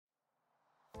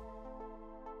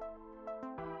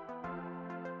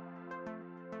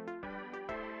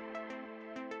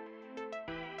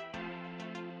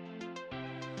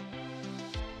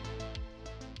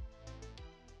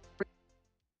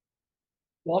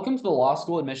Welcome to the Law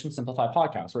School Admissions Simplified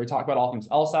podcast, where we talk about all things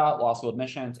LSAT, law school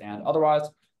admissions, and otherwise.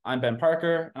 I'm Ben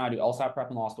Parker, and I do LSAT prep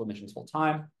and law school admissions full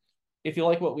time. If you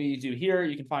like what we do here,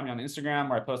 you can find me on Instagram,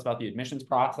 where I post about the admissions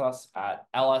process at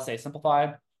LSA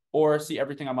Simplified, or see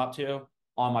everything I'm up to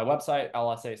on my website,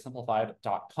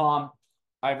 lsasimplified.com.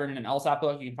 I've written an LSAT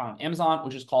book you can find on Amazon,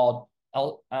 which is called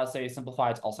LSA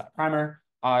Simplified's LSAT Primer.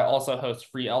 I also host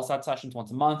free LSAT sessions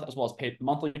once a month, as well as paid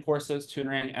monthly courses,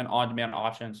 tutoring, and on-demand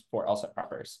options for LSAT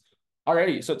preppers.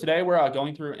 Alrighty, so today we're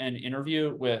going through an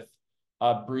interview with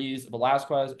Breeze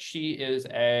Velazquez. She is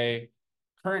a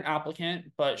current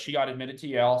applicant, but she got admitted to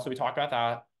Yale, so we talked about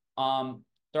that.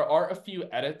 There are a few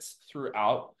edits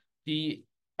throughout the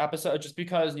episode, just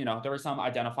because, there were some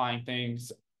identifying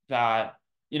things that,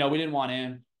 we didn't want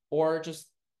in, or just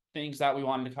things that we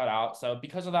wanted to cut out. So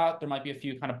because of that, there might be a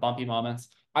few kind of bumpy moments.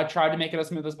 I tried to make it as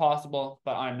smooth as possible,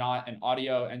 but I'm not an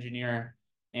audio engineer,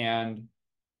 and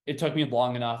it took me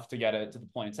long enough to get it to the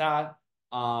point it's at.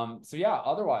 So yeah,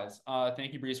 otherwise,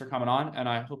 thank you, Breeze, for coming on, and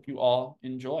I hope you all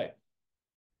enjoy.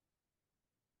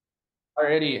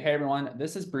 Alrighty, hey everyone,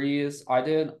 this is Breeze. I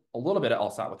did a little bit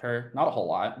of LSAT with her, not a whole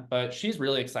lot, but she's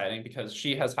really exciting because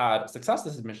she has had success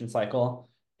this admission cycle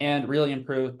and really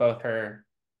improved both her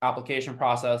application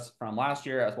process from last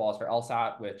year as well as her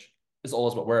LSAT, which is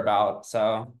always what we're about.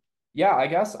 So yeah, I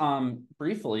guess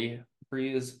briefly,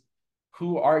 Breeze,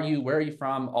 who are you? Where are you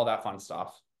from? All that fun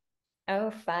stuff. Oh,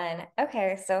 fun.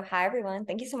 Okay, so hi everyone.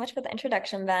 Thank you so much for the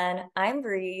introduction, Ben. I'm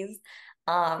Breeze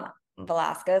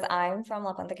Velazquez. I'm from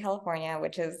La Puente, California,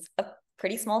 which is a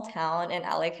pretty small town in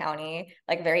LA County,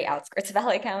 like very outskirts of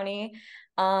LA County.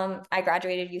 I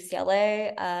graduated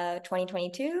UCLA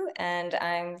 2022, and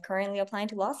I'm currently applying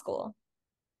to law school.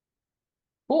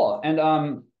 Cool. And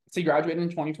so you graduated in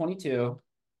 2022,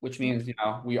 which Yeah. means,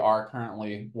 we are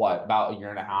currently what, about a year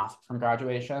and a half from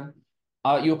graduation.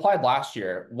 You applied last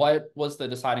year. What was the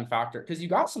deciding factor? Because you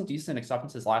got some decent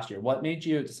acceptances last year. What made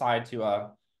you decide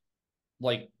to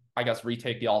I guess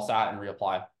retake the LSAT and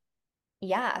reapply?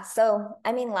 Yeah, so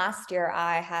I mean, last year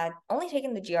I had only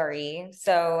taken the GRE,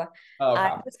 so Oh,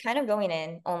 I okay. was kind of going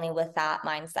in only with that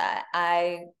mindset.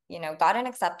 I got an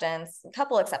acceptance, a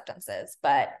couple acceptances,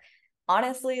 but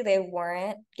honestly, they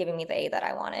weren't giving me the A that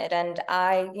I wanted. And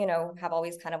I have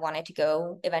always kind of wanted to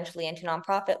go eventually into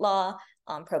nonprofit law,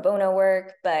 pro bono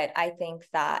work, but I think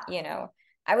that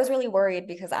I was really worried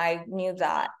because I knew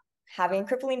that having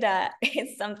crippling debt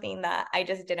is something that I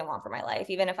just didn't want for my life.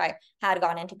 Even if I had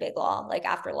gone into big law, like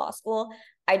after law school,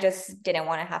 I just didn't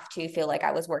want to have to feel like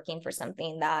I was working for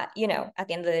something that at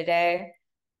the end of the day,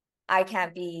 I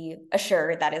can't be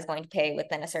assured that is going to pay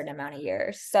within a certain amount of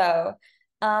years. So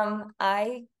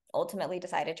I ultimately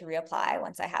decided to reapply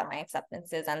once I had my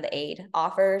acceptances and the aid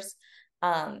offers.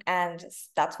 And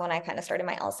that's when I kind of started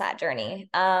my LSAT journey.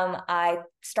 I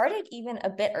started even a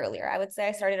bit earlier. I would say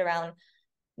I started around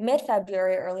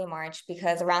mid-February, early March,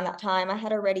 because around that time I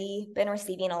had already been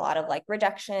receiving a lot of like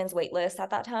rejections, wait lists at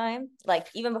that time, like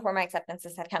even before my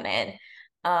acceptances had come in.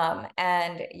 And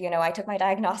I took my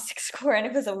diagnostic score and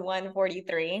it was a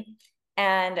 143.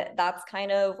 And that's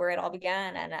kind of where it all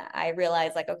began. And I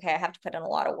realized like, okay, I have to put in a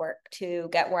lot of work to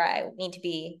get where I need to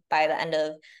be by the end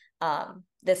of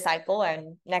this cycle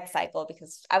and next cycle,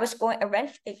 because I was going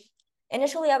eventually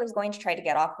initially I was going to try to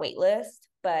get off waitlist,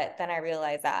 but then I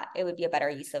realized that it would be a better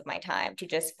use of my time to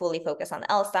just fully focus on the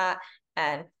LSAT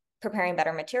and preparing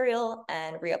better material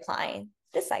and reapplying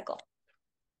this cycle.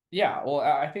 Yeah, well,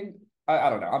 I think I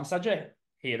don't know. I'm such a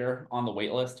hater on the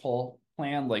waitlist whole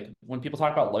plan. Like when people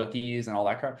talk about Lokis and all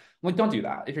that crap, I'm like, don't do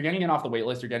that. If you're getting in off the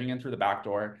waitlist, you're getting in through the back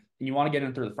door, and you want to get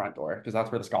in through the front door because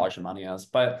that's where the scholarship money is.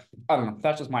 But I don't know.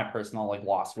 That's just my personal like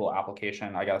law school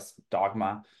application, I guess,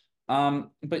 dogma.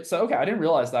 But so okay, I didn't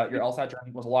realize that your LSAT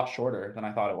journey was a lot shorter than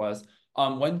I thought it was.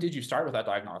 When did you start with that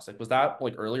diagnostic? Was that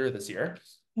like earlier this year?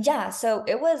 Yeah, so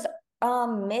it was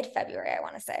mid-February, I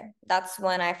want to say. That's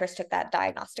when I first took that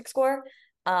diagnostic score.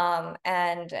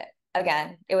 And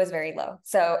again, it was very low.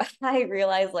 So I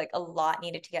realized like a lot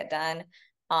needed to get done.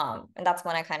 And that's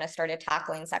when I kind of started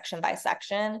tackling section by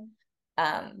section.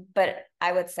 But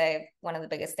I would say one of the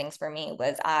biggest things for me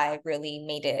was I really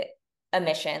made it a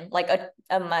mission, like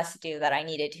a must do, that I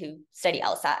needed to study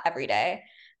LSAT every day.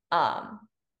 Um,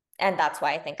 and that's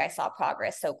why I think I saw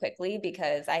progress so quickly,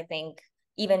 because I think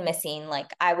even missing,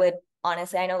 like I would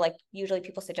honestly, I know like usually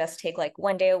people suggest take like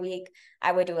 1 day a week.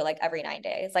 I would do it like every 9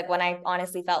 days. Like when I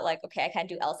honestly felt like, okay, I can't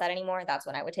do LSAT anymore, that's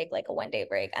when I would take like a 1 day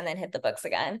break and then hit the books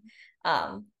again.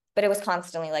 But it was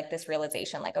constantly like this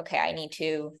realization, like, okay, I need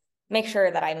to make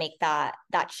sure that I make that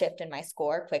shift in my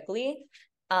score quickly.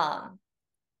 Um,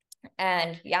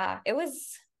 and yeah,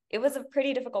 it was a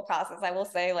pretty difficult process, I will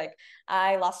say. Like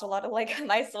I lost a lot of like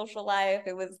my social life.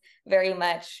 It was very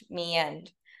much me and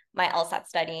my LSAT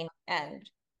studying, and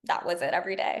that was it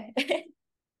every day.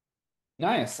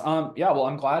 Nice. Yeah, well,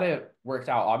 I'm glad it worked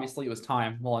out. Obviously, it was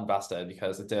time well invested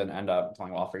because it did end up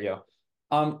going well for you.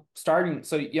 Starting,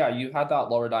 so yeah, you had that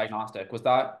lower diagnostic. Was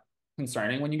that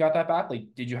concerning when you got that back?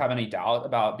 Like, did you have any doubt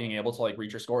about being able to like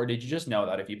reach your score, or did you just know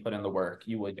that if you put in the work,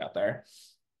 you would get there?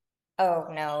 Oh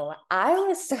no, I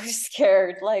was so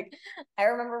scared. Like, I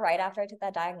remember right after I took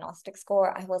that diagnostic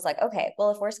score, I was like, okay,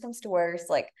 well, if worse comes to worse,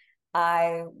 like,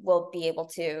 I will be able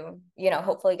to,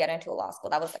 hopefully get into a law school.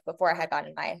 That was like before I had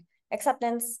gotten my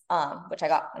acceptance, which I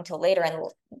got until later in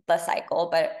the cycle.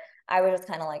 But I was just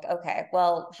kind of like, okay,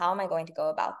 well, how am I going to go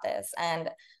about this? And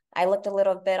I looked a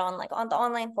little bit on like on the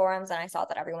online forums, and I saw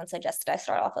that everyone suggested I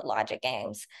start off with logic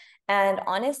games. And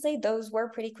honestly, those were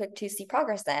pretty quick to see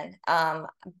progress in.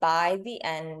 By the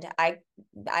end, I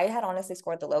had honestly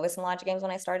scored the lowest in logic games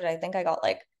when I started. I think I got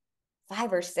like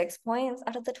 5 or 6 points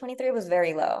out of the 23. It was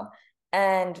very low.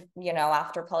 And,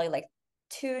 after probably like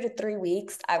 2 to 3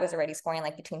 weeks, I was already scoring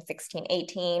like between 16,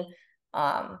 18.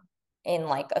 In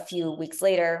like a few weeks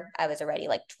later, I was already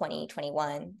like 20,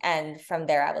 21. And from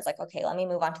there, I was like, okay, let me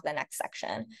move on to the next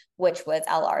section, which was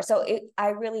LR. So I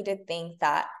really did think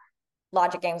that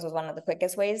logic games was one of the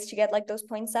quickest ways to get like those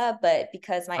points up. But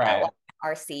because my Right. LR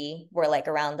and RC were like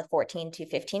around the 14 to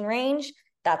 15 range,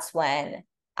 that's when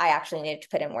I actually needed to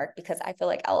put in work, because I feel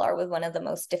like LR was one of the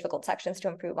most difficult sections to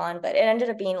improve on, but it ended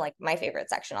up being like my favorite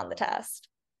section on the test.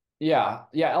 Yeah,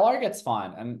 yeah, LR gets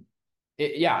fun, and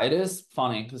yeah, it is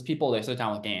funny because people they sit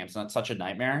down with games and it's such a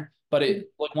nightmare. But it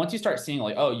like once you start seeing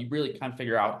like, oh, you really kind of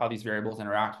figure out how these variables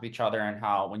interact with each other and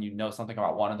how when you know something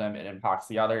about one of them, it impacts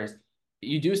the others.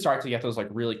 You do start to get those like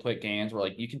really quick gains where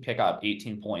like you can pick up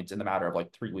 18 points in the matter of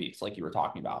like 3 weeks, like you were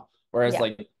talking about. Whereas Yeah.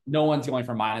 like no one's going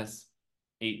from minus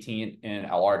 18 in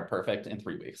LR to perfect in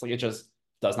 3 weeks. Like it just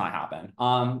does not happen.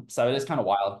 So it is kind of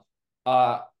wild.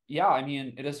 Yeah, I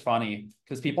mean, it is funny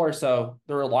because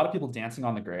there are a lot of people dancing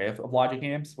on the grave of logic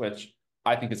games, which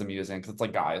I think is amusing because it's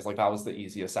like, guys, like that was the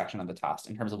easiest section of the test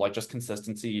in terms of like just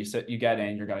consistency. You get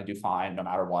in, you're going to do fine no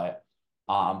matter what.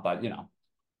 But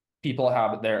people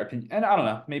have their opinion, and I don't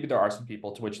know, maybe there are some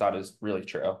people to which that is really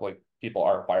true. Like people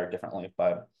are wired differently,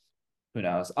 but who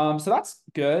knows? So that's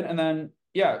good. And then,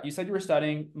 yeah, you said you were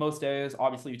studying most days.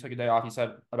 Obviously, you took a day off. You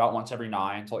said about once every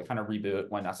 9 to like kind of reboot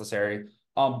when necessary.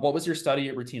 What was your study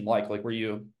routine like? Like, were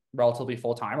you relatively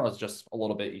full time, or was it just a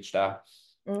little bit each day?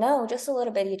 No, just a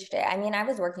little bit each day. I mean, I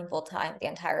was working full time the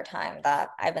entire time that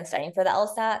I've been studying for the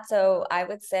LSAT. So I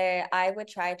would say I would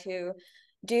try to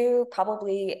do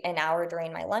probably an hour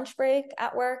during my lunch break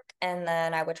at work. And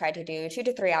then I would try to do 2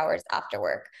 to 3 hours after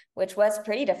work, which was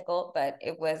pretty difficult, but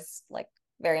it was like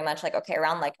very much like, okay,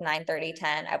 around like 9:30,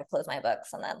 10, I would close my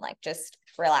books and then like just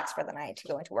relax for the night to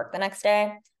go into work the next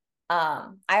day.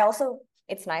 I also,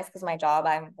 it's nice because my job,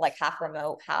 I'm like half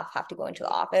remote, half have to go into the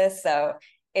office. So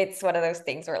it's one of those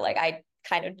things where like I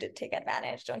kind of did take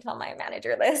advantage. Don't tell my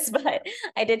manager this, but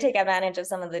I did take advantage of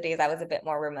some of the days I was a bit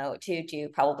more remote to do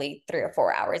probably 3 or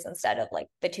 4 hours instead of like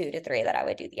the 2 to 3 that I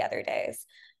would do the other days.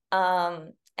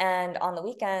 And on the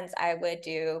weekends, I would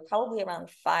do probably around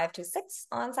 5 to 6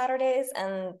 on Saturdays,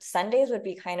 and Sundays would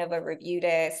be kind of a review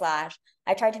day slash.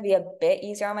 I tried to be a bit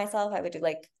easier on myself. I would do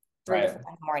like 3 to 4 Right. in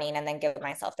the morning and then give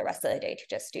myself the rest of the day to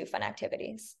just do fun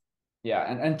activities. Yeah,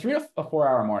 and 3 to 4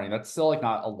 hour morning, that's still like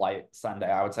not a light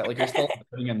Sunday, I would say. Like you're still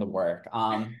putting in the work,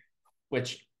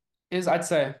 which is I'd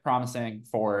say promising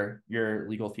for your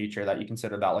legal future that you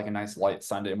consider that like a nice light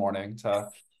Sunday morning to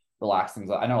relax things.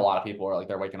 I know a lot of people are like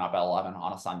they're waking up at 11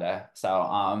 on a Sunday.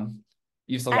 So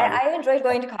you still got your I enjoyed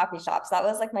going to coffee shops. That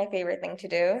was like my favorite thing to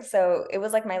do. So it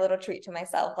was like my little treat to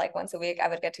myself. Like once a week, I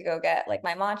would get to go get like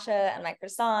my matcha and my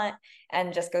croissant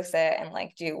and just go sit and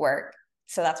like do work.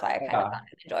 So that's why I kind of yeah. found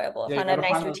it enjoyable. I Yeah, you found a gotta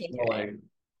nice find those routine little to it. like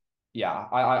yeah,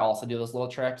 I also do those little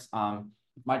tricks.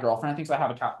 My girlfriend thinks I have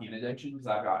a caffeine addiction because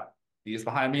I've got these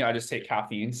behind me. I just take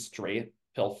caffeine straight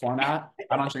pill format.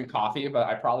 I don't drink coffee, but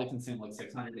I probably consume like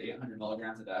 600 to 800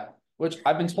 milligrams a day, which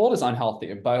I've been told is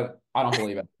unhealthy, but I don't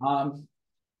believe it.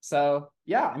 So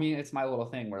yeah, I mean, it's my little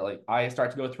thing where like I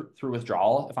start to go through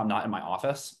withdrawal if I'm not in my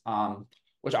office.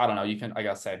 Which I don't know. You can, I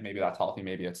guess, say maybe that's healthy,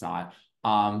 maybe it's not.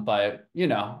 But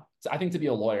I think to be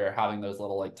a lawyer, having those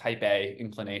little like type A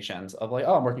inclinations of like,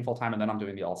 oh, I'm working full time and then I'm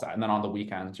doing the LSAT, and then on the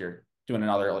weekends you're doing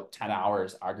another like 10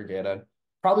 hours aggregated,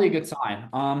 probably a good sign.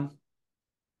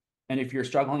 And if you're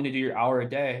struggling to do your hour a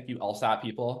day, you LSAT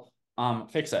people,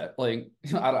 fix it. Like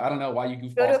I don't know why you Go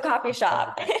to goofballs. a coffee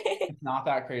shop. It's not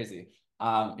that crazy.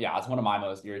 Yeah, it's one of my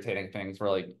most irritating things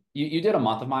where like you did a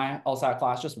month of my LSAT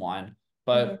class, just one.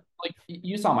 But Mhm. like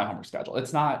you saw my homework schedule.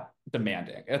 It's not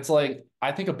demanding. It's like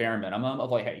I think a bare minimum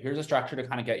of like, hey, here's a structure to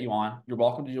kind of get you on. You're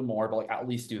welcome to do more, but like at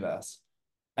least do this.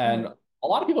 And Mhm. a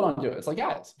lot of people don't do it. It's like,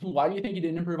 guys, why do you think you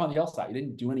didn't improve on the LSAT? You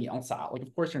didn't do any LSAT. Like,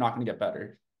 of course you're not going to get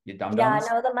better. You dum Yeah, dums.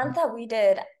 no, the month that we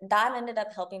did, that ended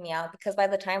up helping me out because by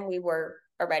the time we were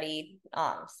already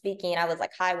speaking, I was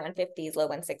like high 150s, low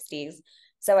 160s.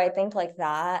 So I think like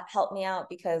that helped me out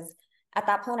because at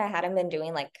that point I hadn't been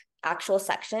doing like actual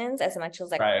sections as much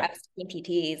as like I Right. was taking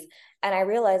PTs. And I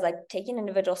realized like taking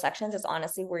individual sections is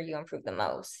honestly where you improve the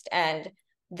most. And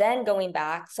then going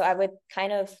back, so I would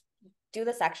kind of do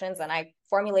the sections and I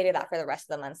formulated that for the rest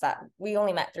of the months that we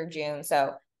only met through June.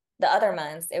 So the other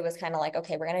months, it was kind of like,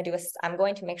 okay, I'm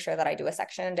going to make sure that I do a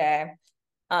section a day.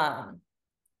 Um,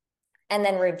 and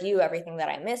then review everything that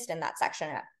I missed in that section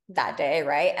that day,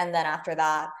 right? And then after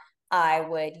that, I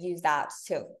would use that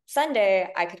to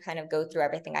Sunday. I could kind of go through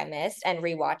everything I missed and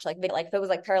rewatch like if it was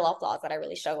like parallel flaws that I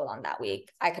really struggled on that week,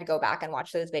 I could go back and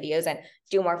watch those videos and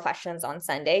do more questions on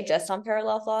Sunday just on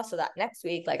parallel flaws so that next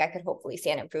week like I could hopefully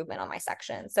see an improvement on my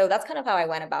section. So that's kind of how I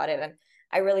went about it. And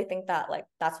I really think that like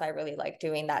that's why I really like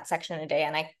doing that section a day.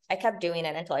 And I kept doing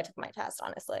it until I took my test,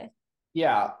 honestly.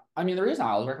 Yeah. I mean, the reason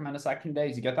I always recommend a section day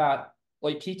is you get that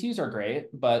like PTs are great,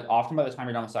 but often by the time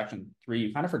you're done with section three,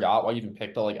 you kind of forgot why you even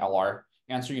picked the like LR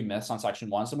answer you missed on section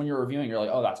one. So when you're reviewing, you're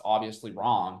like, oh, that's obviously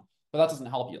wrong. But that doesn't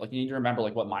help you. Like you need to remember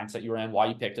like what mindset you were in, why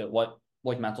you picked it, what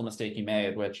like mental mistake you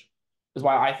made, which is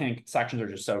why I think sections are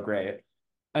just so great.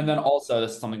 And then also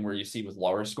this is something where you see with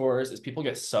lower scores is people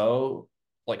get so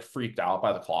like freaked out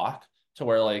by the clock to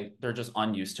where like they're just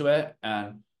unused to it. And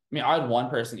I mean, I had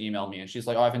one person email me and she's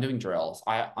like, oh, I've been doing drills.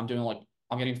 I'm doing like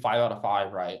I'm getting 5 out of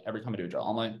 5 right every time I do a drill.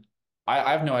 I'm like,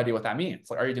 I have no idea what that means.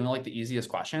 Like, are you doing like the easiest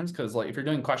questions? Because like if you're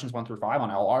doing questions 1 through 5 on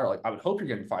LR, like I would hope you're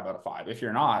getting 5 out of 5. If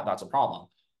you're not, that's a problem.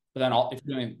 But then if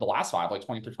you're doing the last five, like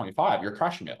 20 through 25, you're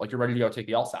crushing it. Like you're ready to go take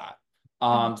the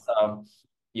LSAT. So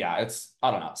yeah, it's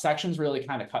I don't know. Sections really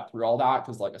kind of cut through all that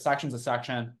because like a section's a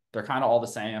section. They're kind of all the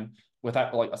same with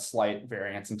that like a slight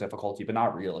variance in difficulty, but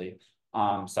not really.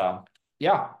 So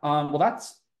yeah. Well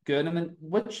that's good. And then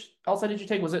which LSAT did you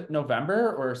take? Was it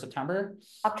November or September?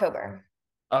 October.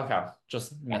 Okay,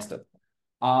 just Yeah. missed it.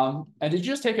 And did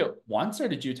you just take it once or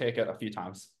did you take it a few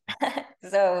times?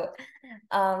 So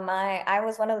I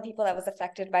was one of the people that was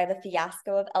affected by the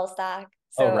fiasco of LSAC. Oh,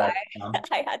 So I right.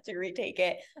 I had to retake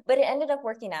it. But it ended up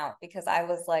working out because I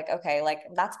was like, okay, like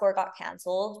that score got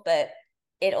canceled, but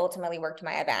it ultimately worked to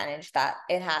my advantage that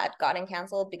it had gotten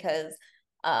canceled because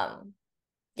um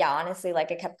yeah, honestly,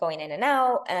 like it kept going in and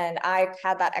out. And I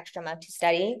had that extra month to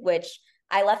study, which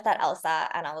I left that LSAT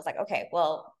and I was like, okay,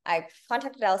 well, I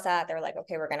contacted LSAT. They were like,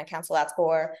 okay, we're going to cancel that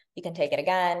score. You can take it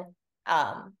again.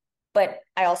 But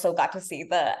I also got to see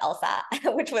the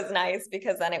LSAT, which was nice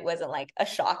because then it wasn't like a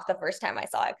shock the first time I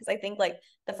saw it. Because I think like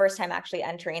the first time actually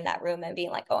entering that room and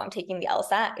being like, oh, I'm taking the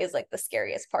LSAT is like the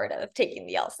scariest part of taking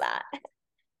the LSAT.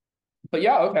 But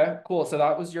yeah, okay, cool. So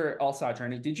that was your LSAT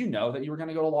journey. Did you know that you were going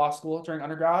to go to law school during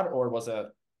undergrad, or was it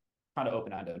kind of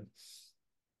open-ended?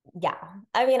 Yeah.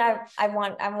 I mean, I'm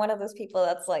one of those people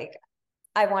that's like,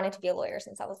 I wanted to be a lawyer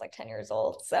since I was like 10 years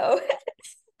old. So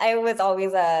I was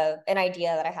always an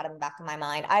idea that I had in the back of my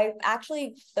mind. I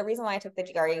actually, the reason why I took the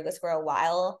GRE was for a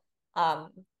while. Um,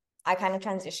 I kind of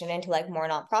transitioned into like more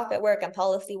nonprofit work and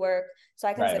policy work. So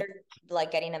I Right. considered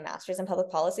like getting a master's in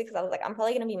public policy because I was like, I'm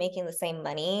probably going to be making the same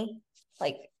money,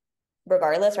 like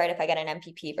regardless, right? If I get an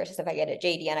MPP versus if I get a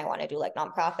JD and I want to do like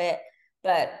nonprofit.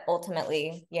 But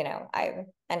ultimately, I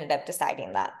ended up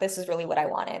deciding that this is really what I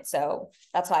wanted. So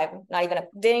that's why I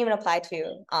didn't even apply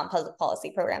to public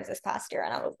policy programs this past year.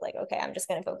 And I was like, okay, I'm just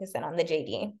going to focus in on the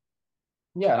JD.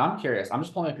 Yeah, and I'm curious. I'm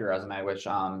just pulling up your resume, which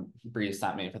Bree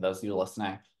sent me for those of you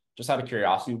listening. Just out of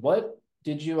curiosity, what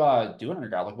did you do in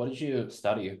undergrad? Like, what did you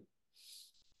study?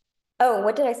 Oh,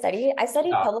 what did I study? I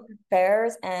studied Yeah. public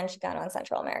affairs and Chicano and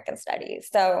Central American studies.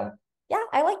 So yeah,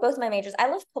 I like both my majors. I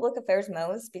love public affairs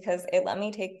most because it let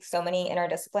me take so many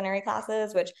interdisciplinary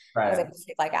classes, which I was Right. able to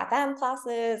take like FM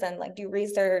classes and like do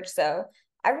research. So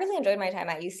I really enjoyed my time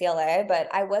at UCLA,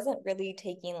 but I wasn't really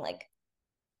taking like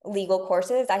legal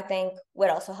courses. I think what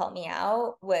also helped me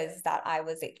out was that I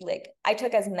was like, I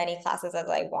took as many classes as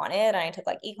I wanted and I took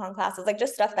like econ classes, like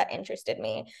just stuff that interested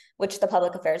me, which the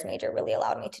public affairs major really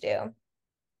allowed me to do.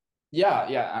 Yeah,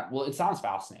 yeah. Well, it sounds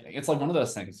fascinating. It's like one of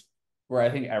those things where I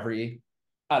think I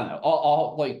don't know,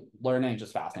 all like learning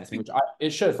just fascinates me, which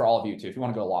it should for all of you too. If you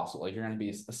want to go to law school, like you're going to be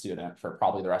a student for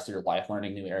probably the rest of your life,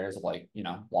 learning new areas of like,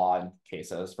 law and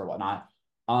cases for whatnot.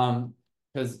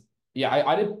 Because yeah,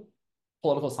 I did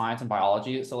political science and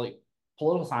biology. So like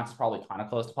political science is probably kind of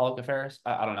close to public affairs.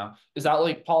 I don't know. Is that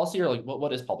like policy or like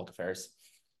what is public affairs?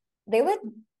 They would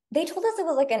they told us it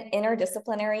was like an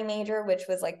interdisciplinary major, which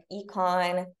was like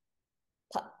econ,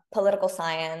 political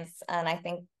science, and I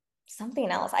think something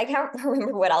else. I can't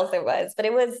remember what else it was, but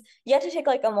it was you had to take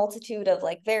like a multitude of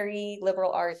like very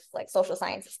liberal arts, like social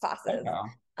sciences classes.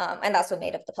 Okay. And that's what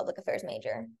made up the public affairs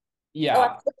major. Oh,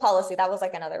 Yeah. policy, that was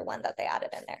like another one that they added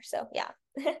in there. So yeah.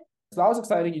 So that was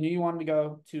exciting. You knew you wanted to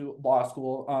go to law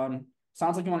school.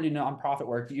 Sounds like you want to do nonprofit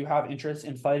work. Do you have interest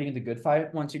in fighting the good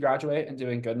fight once you graduate and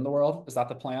doing good in the world? Is that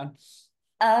the plan?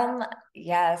 Um,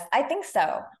 yes, I think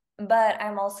so. But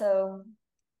I'm also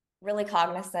really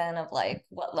cognizant of like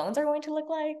what loans are going to look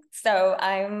like. So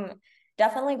I'm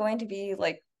definitely going to be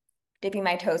like dipping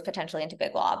my toes potentially into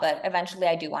big law, but eventually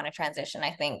I do want to transition.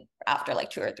 I think after like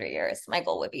 2 or 3 years, my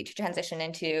goal would be to transition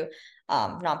into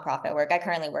nonprofit work. I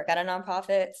currently work at a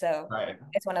nonprofit, so Right.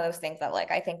 it's one of those things that like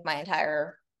I think my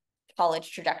entire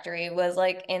college trajectory was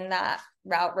like in that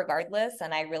route regardless,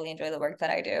 and I really enjoy the work that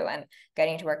I do and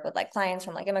getting to work with like clients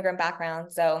from like immigrant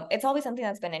backgrounds. So it's always something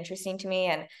that's been interesting to me,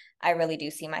 and I really do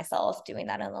see myself doing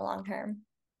that in the long term.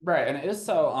 Right. And it is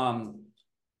so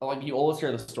like you always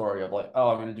hear the story of like, oh,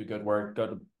 I'm gonna do good work,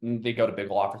 they go to big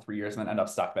law for 3 years and then end up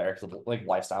stuck there because of like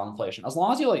lifestyle inflation. As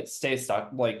long as you like stay stuck,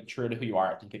 like true to who you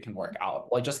are, I think it can work out.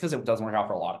 Like just because it doesn't work out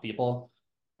for a lot of people,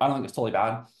 I don't think it's totally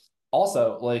bad.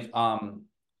 Also, like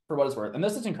for what it's worth, and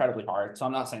this is incredibly hard, so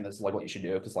I'm not saying this is like what you should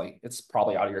do because like it's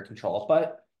probably out of your control.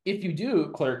 But if you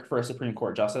do clerk for a Supreme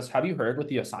Court justice, have you heard what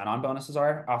the sign-on bonuses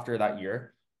are after that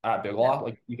year at Big Law?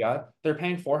 Like you got, they're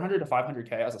paying 400 to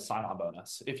 500K as a sign-on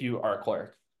bonus if you are a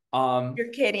clerk. You're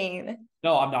kidding.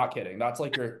 No, I'm not kidding. That's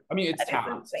like I mean, it's That is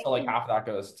taxed. So like insane. half of that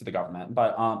goes to the government.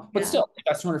 But Yeah. still,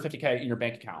 that's 250K in your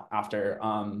bank account after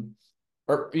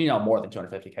or more than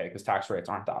 250K because tax rates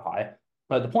aren't that high.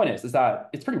 But the point is that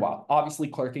it's pretty wild. Obviously,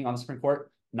 clerking on the Supreme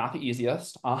Court, not the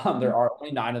easiest. There are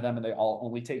only 9 of them and they all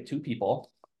only take 2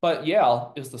 people. But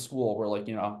Yale is the school where like,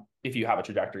 if you have a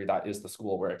trajectory, that is the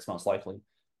school where it's most likely.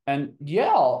 And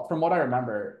Yale, from what I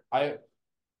remember, I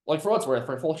like for what's worth,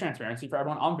 for full transparency for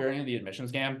everyone, I'm very into the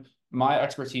admissions game. My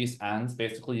expertise ends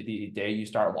basically the day you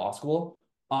start law school.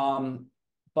 Um,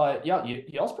 but yeah,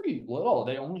 Yale's pretty little.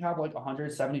 They only have like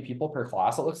 170 people per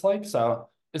class, it looks like. So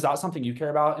is that something you care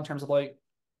about in terms of like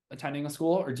attending a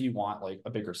school, or do you want like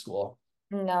a bigger school?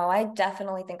 No, I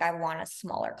definitely think I want a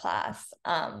smaller class.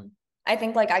 I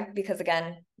think like because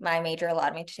again, my major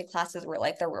allowed me to take classes where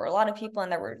like there were a lot of people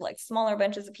and there were like smaller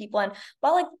benches of people. And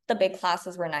while like the big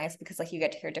classes were nice because like you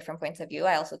get to hear different points of view,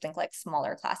 I also think like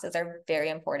smaller classes are very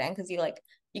important because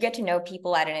you get to know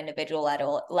people at an individual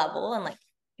level and like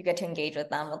you get to engage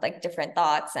with them with like different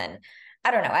thoughts. And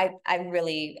I don't know, I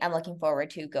really am looking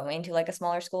forward to going to like a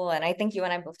smaller school. And I think you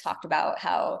and I both talked about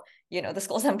how the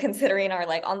schools I'm considering are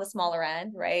like on the smaller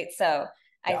end, right? So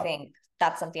I Yeah. think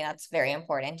that's something that's very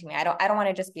important to me. I don't want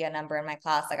to just be a number in my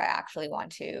class. Like I actually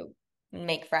want to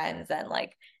make friends and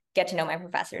like get to know my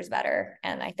professors better.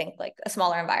 And I think like a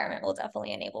smaller environment will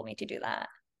definitely enable me to do that.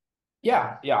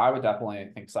 Yeah, I would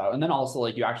definitely think so. And then also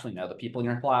like you actually know the people in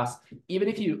your class, even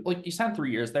if you spend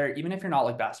 3 years there, even if you're not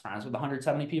like best friends with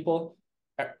 170 people,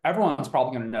 everyone's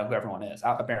probably going to know who everyone is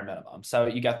at the bare minimum. So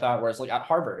you get that. Whereas like at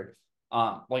Harvard,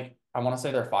 like I want to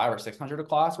say they're 500 or 600 a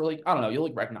class. Where like I don't know, you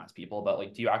like recognize people, but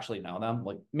like do you actually know them?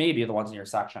 Like maybe the ones in your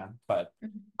section, but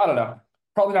I don't know.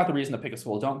 Probably not the reason to pick a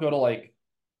school. Don't go to like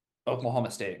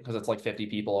Oklahoma State because it's like 50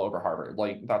 people over Harvard.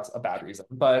 Like that's a bad reason.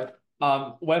 But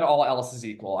when all else is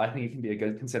equal, I think it can be a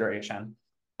good consideration.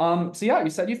 So yeah, you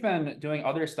said you've been doing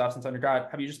other stuff since undergrad.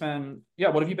 Have you just been, yeah,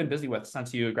 what have you been busy with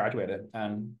since you graduated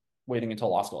and waiting until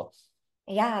law school?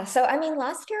 Yeah. So I mean,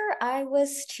 last year I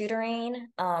was tutoring.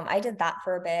 I did that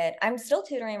for a bit. I'm still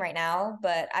tutoring right now,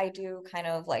 but I do kind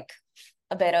of like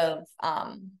a bit of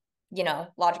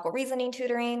logical reasoning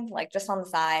tutoring, like just on the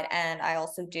side. And I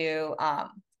also do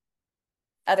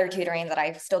other tutoring that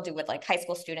I still do with like high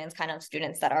school students, kind of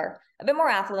students that are a bit more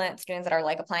affluent, students that are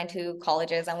like applying to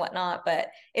colleges and whatnot. But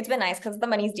it's been nice because the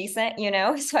money's decent,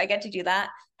 so I get to do that.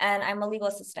 And I'm a legal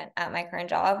assistant at my current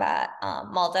job at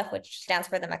MALDEF, which stands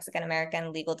for the Mexican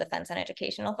American Legal Defense and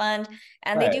Educational Fund.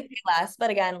 And they do Right. pay less, but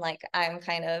again, like I'm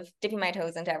kind of dipping my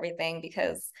toes into everything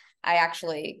because I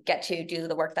actually get to do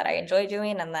the work that I enjoy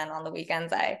doing. And then on the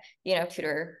weekends, I,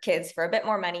 tutor kids for a bit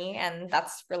more money. And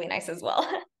that's really nice as well.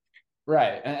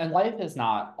 Right. And life is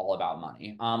not all about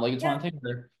money. Like it's Yeah. one thing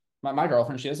where my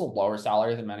girlfriend, she has a lower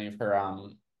salary than many of her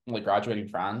like graduating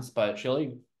friends, but she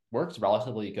like works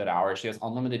relatively good hours. She has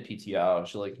unlimited PTO.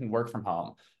 She like can work from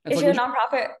home. It's Is like she a when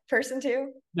nonprofit person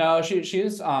too? no, she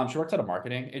works at a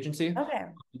marketing agency. Okay.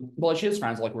 But like she has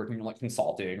friends like working like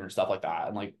consulting or stuff like that.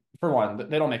 And like for one,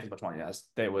 they don't make as much money as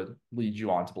they would lead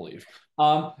you on to believe.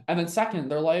 And then second,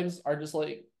 their lives are just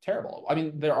like terrible. I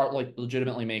mean, they are like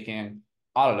legitimately making,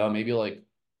 I don't know, maybe like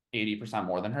 80%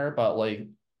 more than her, but like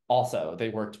also they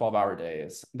work 12-hour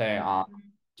days. They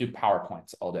do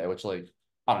PowerPoints all day, which like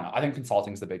I don't know. I think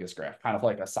consulting is the biggest grift, kind of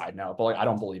like a side note, but like I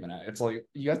don't believe in it. It's like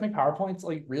you guys make PowerPoints,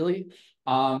 like really?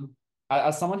 Um,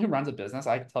 as someone who runs a business,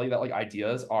 I can tell you that like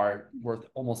ideas are worth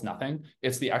almost nothing.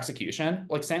 It's the execution.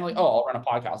 Like saying like, oh, I'll run a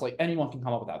podcast. Like anyone can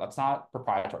come up with that. That's not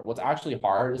proprietary. What's actually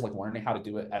hard is like learning how to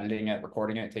do it, editing it,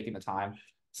 recording it, taking the time.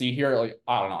 So you hear like,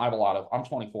 I don't know, I'm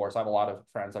 24, so I have a lot of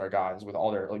friends that are guys with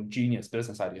all their like genius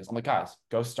business ideas. I'm like, guys,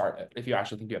 go start it if you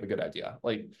actually think you have a good idea.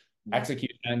 Like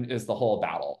execution is the whole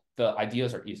battle. The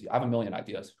ideas are easy. I have a million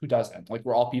ideas. Who doesn't? Like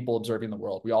we're all people observing the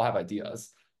world. We all have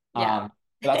ideas. Yeah.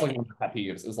 But that's like one of my pet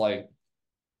peeves is like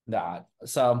that.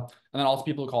 So, and then also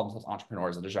people who call themselves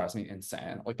entrepreneurs, it just drives me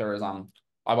insane. Like there is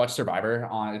I watched Survivor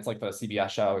on it's like the CBS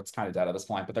show. It's kind of dead at this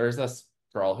point, but there's this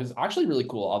girl who's actually really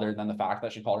cool, other than the fact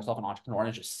that she called herself an entrepreneur and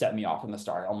it just set me off from the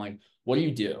start. I'm like, what do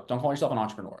you do? Don't call yourself an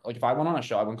entrepreneur. Like if I went on a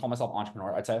show, I wouldn't call myself an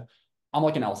entrepreneur. I'd say I'm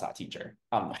like an LSAT teacher.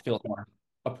 I don't know, it feels more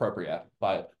appropriate.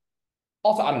 But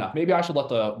also, I don't know. Maybe I should let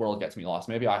the world get to me lost.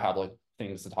 Maybe I have like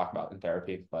things to talk about in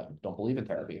therapy, but don't believe in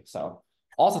therapy. So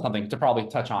also something to probably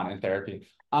touch on in therapy.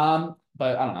 But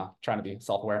I don't know, trying to be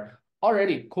self-aware.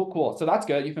 Alrighty, cool. So that's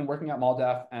good. You've been working at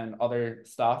MalDef and other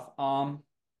stuff.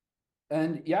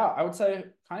 And yeah, I would say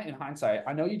kind of in hindsight,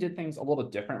 I know you did things a little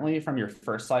differently from your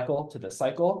first cycle to this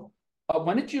cycle.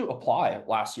 When did you apply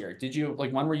last year? Did you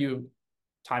like when were you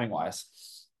timing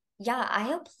wise? Yeah,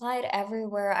 I applied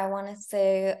everywhere. I want to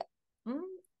say,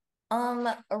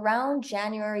 around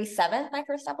January 7th, my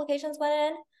first applications went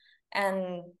in,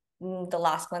 and the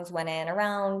last ones went in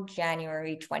around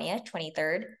January 20th,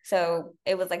 23rd. So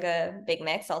it was like a big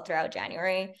mix all throughout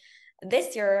January.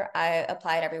 This year, I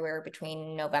applied everywhere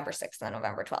between November 6th and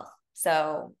November 12th.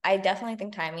 So I definitely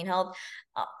think timing helped.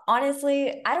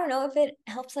 Honestly, I don't know if it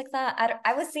helps like that.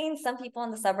 I was seeing some people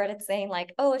on the subreddit saying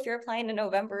like, "Oh, if you're applying in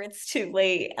November, it's too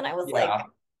late," and I was like, Yeah.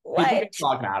 People "What?" get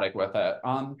dogmatic with it.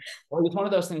 Well, it's one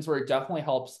of those things where it definitely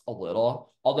helps a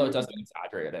little, although it does get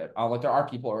exaggerated. Like there are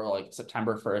people who are like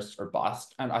September 1st or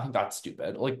bust, and I think that's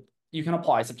stupid. Like you can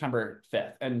apply September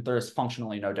 5th, and there's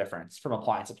functionally no difference from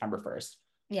applying September 1st.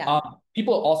 Yeah.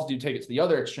 People also do take it to the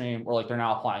other extreme, where like they're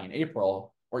now applying in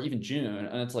April or even June,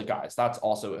 and it's like, guys, that's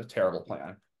also a terrible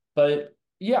plan. But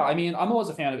yeah, I mean, I'm always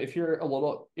a fan of if you're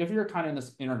kind of in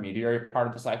this intermediary part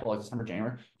of the cycle, like December,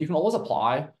 January, you can always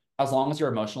apply as long as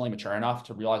you're emotionally mature enough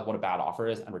to realize what a bad offer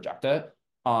is and reject it.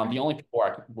 The only people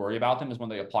I worry about them is when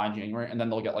they apply in January and then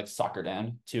they'll get like suckered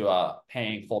in to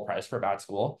paying full price for a bad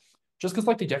school. Just because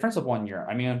like the difference of 1 year.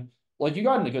 I mean, like you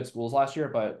got into good schools last year,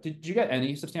 but did you get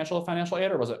any substantial financial aid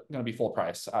or was it going to be full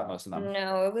price at most of them?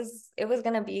 No, it was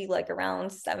gonna be like around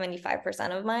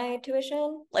 75% of my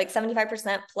tuition, like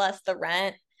 75% plus the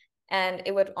rent. And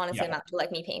it would honestly Yeah. amount to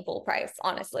like me paying full price,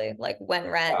 honestly. Like when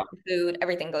rent, Yeah. food,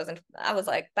 everything goes into I was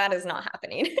like, that is not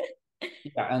happening.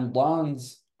 Yeah. And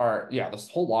loans are, yeah, this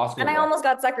whole law And school I loan. almost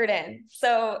got suckered in.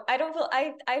 So I don't feel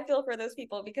I feel for those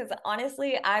people because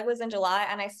honestly, I was in July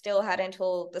and I still hadn't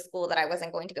told the school that I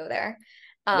wasn't going to go there.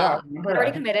 Yeah. I I'd remember, I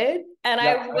already think, committed and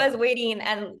yeah. I was waiting,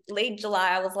 and late July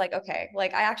I was like, okay,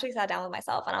 like I actually sat down with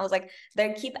myself and I was like,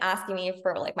 they keep asking me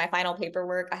for like my final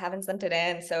paperwork. I haven't sent it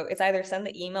in. So it's either send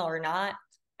the email or not.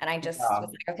 And I just Yeah.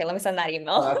 was like, okay, let me send that Oh,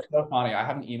 email. that's so funny. I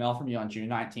have an email from you on June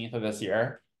 19th of this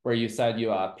year where you said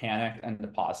you panicked and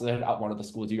deposited at one of the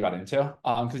schools you got into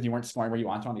because you weren't scoring where you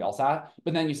wanted to on the LSAT.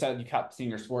 But then you said you kept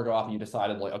seeing your score go up and you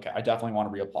decided like, okay, I definitely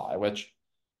want to reapply, which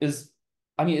is,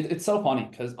 I mean, it's so funny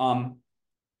because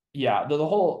yeah, the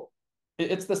whole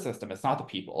it's the system. It's not the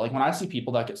people. Like when I see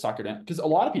people that get suckered in, because a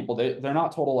lot of people they're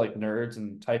not total like nerds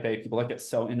and type A people that get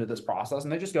so into this process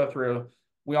and they just go through.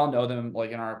 We all know them like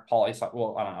in our poli sci.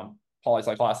 Well, I don't know poli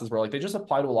sci classes where like they just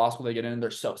apply to a law school, they get in, they're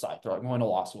so psyched. They're like I'm going to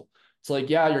law school. It's like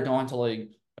yeah, you're going to like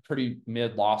a pretty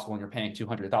mid law school and you're paying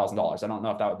 $200,000. I don't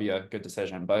know if that would be a good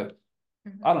decision, but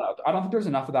I don't know. I don't think there's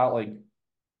enough of that like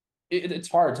it's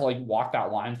hard to like walk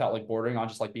that line without like bordering on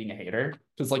just like being a hater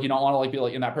because like you don't want to like be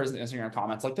like in that person's Instagram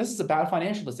comments like this is a bad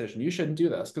financial decision, you shouldn't do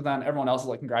this, because then everyone else is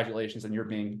like congratulations and you're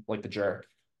being like the jerk.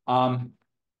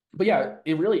 But yeah,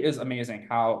 it really is amazing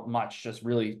how much just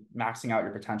really maxing out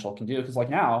your potential can do, because like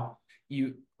now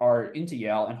you are into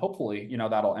Yale and hopefully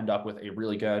that'll end up with a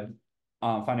really good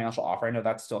financial offer. I know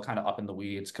that's still kind of up in the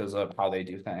weeds because of how they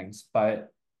do things,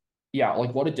 but yeah,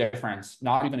 like what a difference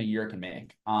not even a year can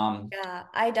make. Yeah,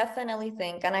 I definitely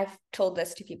think, and I've told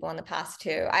this to people in the past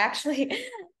too. I actually,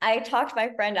 I talked my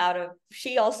friend out of,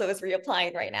 she also is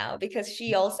reapplying right now because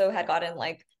she also had gotten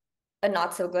like a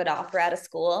not so good offer at a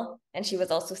school, and she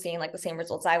was also seeing like the same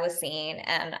results I was seeing.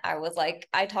 And I was like,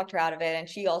 I talked her out of it, and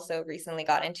she also recently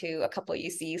got into a couple of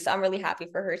UCs. So I'm really happy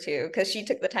for her too, because she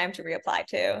took the time to reapply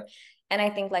too. And I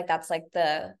think like that's like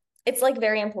it's like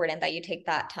very important that you take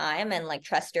that time and like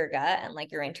trust your gut and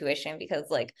like your intuition, because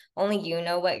like only you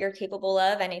know what you're capable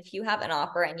of. And if you have an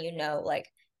offer and you know like,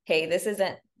 hey, this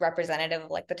isn't representative of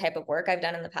like the type of work I've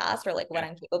done in the past or like what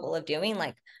I'm capable of doing,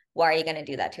 like why are you going to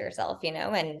do that to yourself,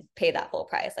 and pay that full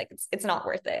price? Like it's not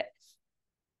worth it.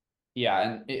 Yeah,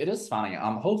 and it is funny.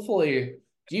 Hopefully,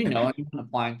 do you know anyone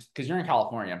applying? Because you're in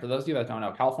California. For those of you that don't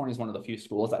know, California is one of the few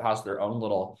schools that has their own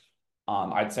little,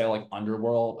 I'd say like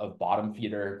underworld of bottom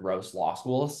feeder gross law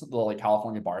schools, the like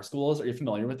California bar schools. Are you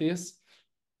familiar with these?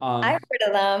 I've Um, heard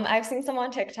of them. I've seen some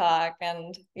on TikTok,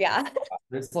 and yeah.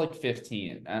 it's like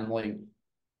 15, and like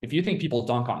if you think people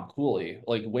dunk on Cooley,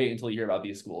 like wait until you hear about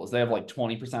these schools. They have like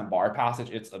 20% bar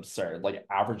passage. It's absurd. Like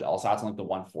average LSATs in like the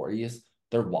 140s.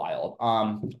 They're wild.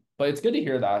 But it's good to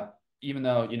hear that even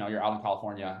though you're out in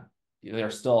California, they don't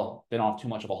have too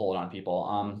much of a hold on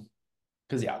people.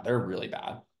 Because yeah, they're really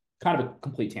bad. Kind of a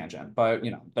complete tangent, but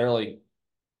they're like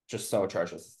just so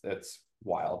atrocious. It's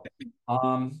wild.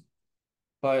 Um,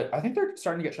 but I think they're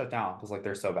starting to get shut down because like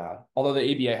they're so bad. Although the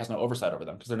ABA has no oversight over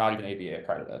them because they're not even ABA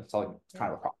accredited. So like it's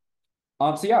kind of a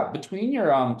problem. So yeah, between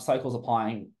your cycles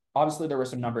applying, obviously there were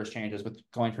some numbers changes with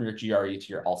going from your GRE to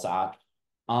your LSAT.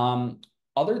 Um,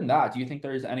 Other than that, do you think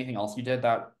there's anything else you did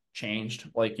that changed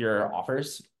like your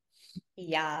offers?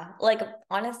 Yeah, like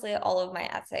honestly, all of my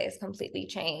essays completely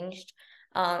changed.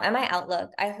 And my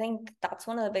outlook, I think that's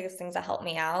one of the biggest things that helped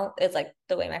me out is like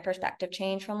the way my perspective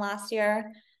changed from last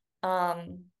year.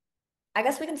 Um, I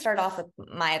guess we can start off with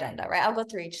my addenda, right? I'll go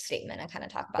through each statement and kind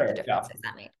of talk about the Sure. Yeah. differences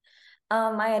that made.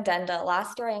 My addenda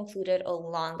last year, I included a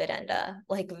long addenda,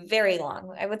 like very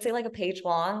long. I would say like a page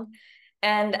long.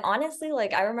 And honestly,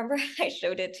 like I remember I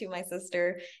showed it to my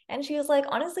sister and she was like,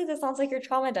 honestly, this sounds like you're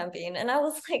trauma dumping. And I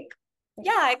was like,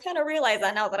 yeah, I kind of realize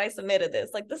that now that I submitted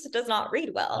this. Like this does not read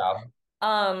well. Yeah.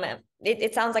 Um,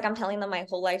 it sounds like I'm telling them my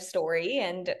whole life story.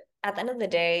 And at the end of the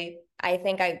day, I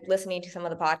think I listening to some of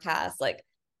the podcasts, like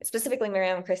specifically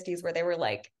Miriam and Christie's, where they were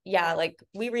like, yeah, like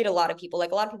we read a lot of people,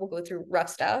 like a lot of people go through rough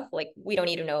stuff. Like we don't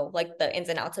need to know like the ins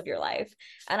and outs of your life.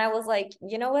 And I was like,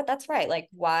 you know what? That's right. Like,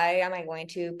 why am I going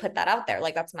to put that out there?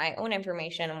 Like, that's my own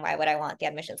information. And why would I want the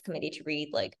admissions committee to read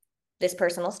like this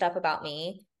personal stuff about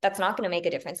me? That's not going to make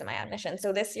a difference in my admission.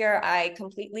 So this year, I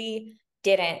completely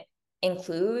didn't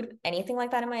include anything like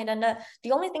that in my addenda.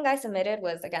 The only thing I submitted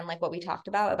was again like what we talked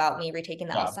about me retaking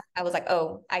the Yeah. LSAT. I was like,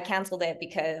 oh, I canceled it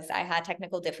because I had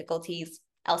technical difficulties.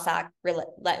 LSAT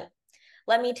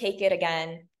let me take it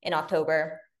again in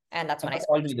October, and that's when I That's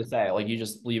all you switched. need to say. Like you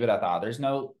just leave it at that.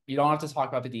 You don't have to talk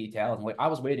about the details. Like I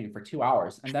was waiting for 2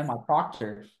 hours, and then my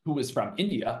proctor, who was from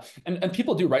India, and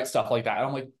people do write stuff like that. And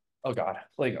I'm like, oh God,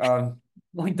 like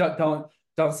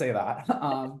don't say that.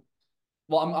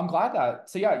 Well, I'm glad that.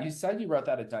 So yeah, you said you wrote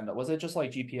that addenda. Was it just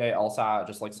like GPA, LSAT,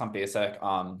 just like some basic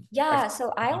Yeah,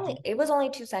 so it was only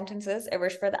two sentences. It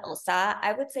was for the LSAT.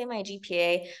 I would say my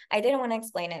GPA, I didn't want to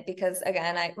explain it because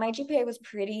again, my GPA was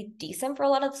pretty decent for a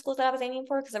lot of the schools that I was aiming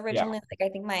for. Because yeah, originally, like I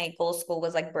think my goal school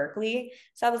was like Berkeley.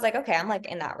 So I was like, okay, I'm like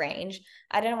in that range.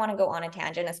 I didn't want to go on a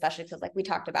tangent, especially because like we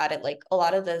talked about it, like a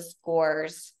lot of the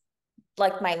scores,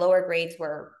 like my lower grades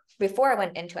were before I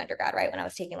went into undergrad, right? When I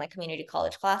was taking like community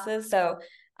college classes. So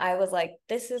I was like,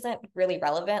 this isn't really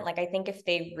relevant. Like, I think if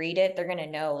they read it, they're going to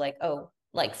know, like, oh,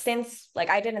 like, since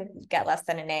like I didn't get less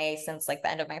than an A since like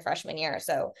the end of my freshman year.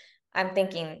 So I'm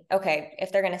thinking, okay,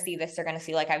 if they're going to see this, they're going to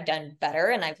see like I've done better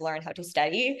and I've learned how to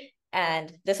study.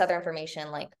 And this other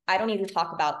information, like, I don't need to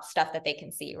talk about stuff that they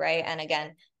can see, right? And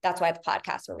again, that's why the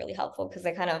podcasts were really helpful because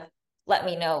they kind of let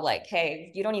me know, like,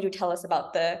 hey, you don't need to tell us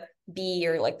about the B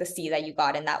or like the C that you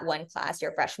got in that one class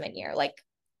your freshman year. Like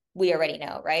we already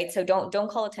know, right? So don't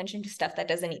call attention to stuff that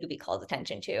doesn't need to be called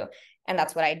attention to. And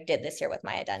that's what I did this year with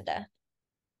my addenda.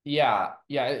 yeah.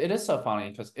 It is so funny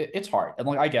because it's hard, and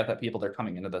like I get that people they're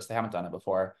coming into this, they haven't done it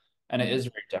before, and it Mhm. is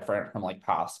very different from like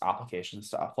past application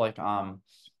stuff. Like I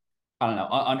don't know,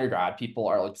 undergrad people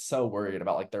are like so worried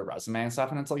about like their resume and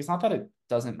stuff. And it's like, it's not that it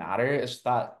doesn't matter. It's just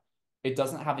that it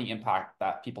doesn't have the impact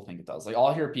that people think it does. Like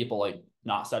I'll hear people like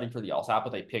not studying for the LSAT,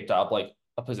 but they picked up like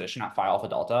a position at Phi Alpha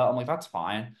Delta. I'm like, that's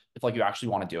fine if like you actually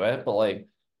want to do it. But like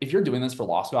if you're doing this for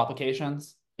law school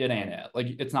applications, it ain't it. Like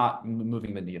it's not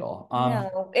moving the needle.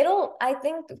 No, I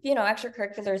think,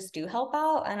 extracurriculars do help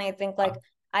out. And I think like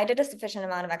I did a sufficient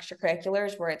amount of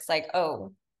extracurriculars where it's like,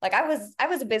 oh, like I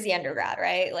was a busy undergrad,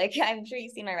 right? Like I'm sure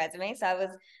you've seen my resume. So I was,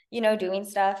 doing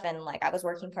stuff, and like I was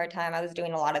working part-time. I was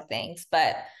doing a lot of things,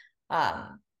 but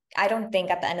um I don't think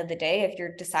at the end of the day, if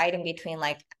you're deciding between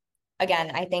like,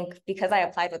 again, I think because I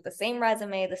applied with the same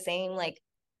resume, the same like,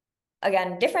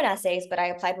 again, different essays, but I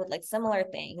applied with like similar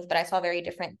things, but I saw very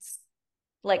different,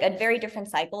 like a very different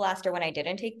cycle last year when I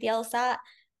didn't take the LSAT.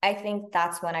 I think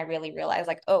that's when I really realized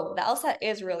like, oh, the LSAT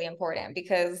is really important,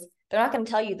 because they're not going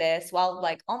to tell you this. While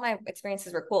like all my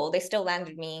experiences were cool, they still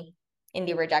landed me in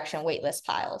the rejection waitlist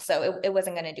pile. So it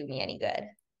wasn't going to do me any good.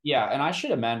 Yeah, and I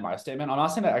should amend my statement. I'm not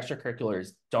saying that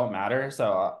extracurriculars don't matter.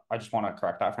 So I just want to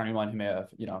correct that for anyone who may have,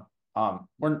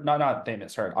 we're not they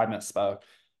misheard. I misspoke.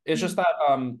 It's just Mhm.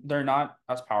 that they're not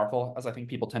as powerful as I think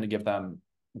people tend to give them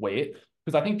weight.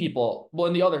 Because I think people, well,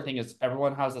 and the other thing is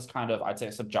everyone has this kind of, I'd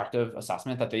say, subjective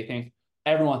assessment that they think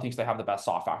everyone thinks they have the best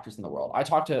soft factors in the world. I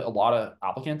talk to a lot of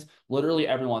applicants. Literally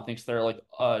everyone thinks they're like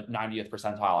a 90th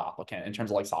percentile applicant in terms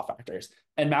of like soft factors.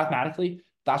 And mathematically,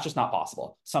 that's just not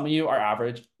possible. Some of you are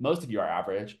average, most of you are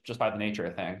average just by the nature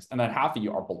of things, and then half of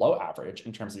you are below average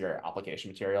in terms of your application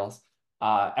materials.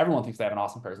 Everyone thinks they have an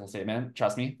awesome personal statement.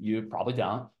 Trust me, you probably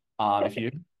don't. If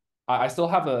you, I still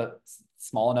have a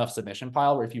small enough submission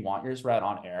file where if you want yours read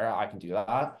on air, I can do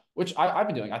that, which I've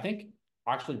been doing. I think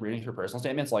actually reading through personal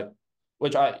statements, like,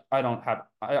 which I don't have,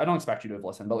 I don't expect you to have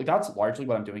listened, but like that's largely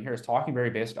what I'm doing here is talking very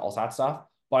basic LSAT stuff,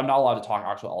 but I'm not allowed to talk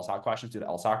actual LSAT questions due to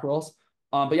LSAT rules.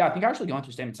 But yeah, I think actually going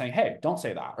through statement saying, hey, don't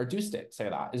say that or do say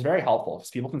that is very helpful because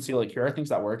people can see like here are things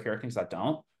that work, here are things that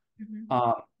don't. Mhm.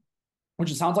 Um, which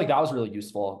it sounds like that was really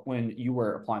useful when you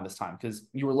were applying this time because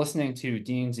you were listening to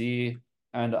Dean Z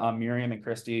and Miriam and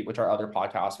Christy, which are other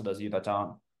podcasts for those of you that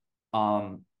don't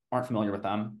aren't familiar with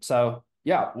them. So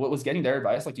yeah, what was getting their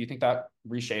advice? Like, do you think that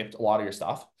reshaped a lot of your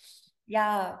stuff?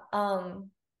 Yeah.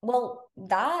 Well,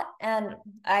 that, and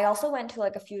I also went to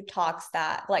like a few talks,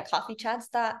 that like coffee chats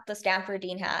that the Stanford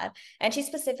dean had. And she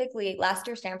specifically, last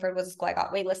year Stanford was the school I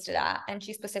got waitlisted at. And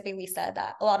she specifically said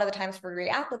that a lot of the times for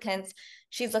re-applicants,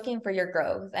 she's looking for your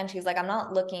growth. And she's like, I'm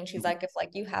not looking, she's like, if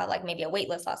like you have like maybe a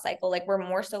waitlist last cycle, like we're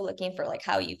more so looking for like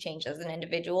how you change as an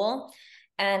individual.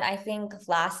 And I think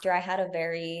last year I had a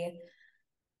very,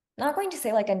 not going to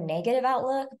say like a negative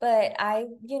outlook, but I,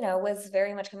 was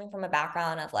very much coming from a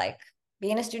background of like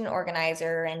being a student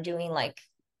organizer and doing like,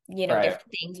 Right.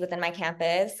 different things within my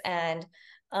campus. And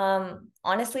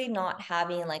honestly, not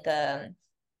having like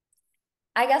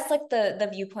I guess like the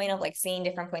viewpoint of like seeing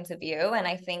different points of view. And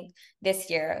I think this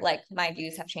year, like my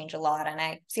views have changed a lot, and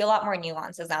I see a lot more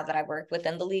nuances now that I work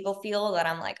within the legal field, that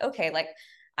I'm like, okay, like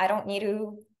I don't need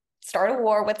to start a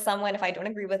war with someone if I don't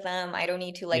agree with them. I don't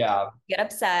need to like Yeah. get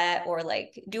upset or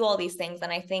like do all these things.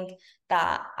 And I think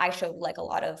that I showed like a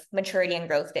lot of maturity and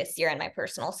growth this year in my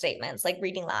personal statements. Like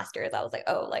reading last year's, I was like,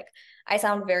 oh, like I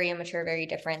sound very immature, very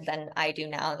different than I do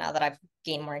now that I've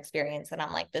gained more experience. And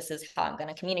I'm like, this is how I'm going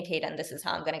to communicate, and this is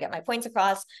how I'm going to get my points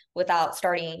across without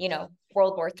starting,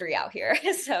 World War III out here.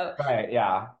 So Right.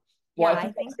 Yeah. Well, yeah, I I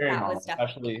think that's think very that was normal,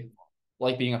 definitely. especially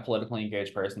like being a politically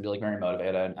engaged person, be like very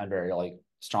motivated and very like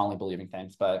strongly believing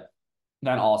things. But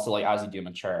then also like as you do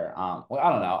mature, well, I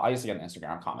don't know. I used to get in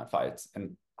Instagram comment fights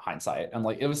in hindsight, and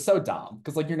like it was so dumb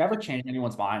because like you're never changing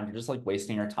anyone's mind. You're just like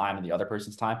wasting your time and the other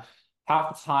person's time.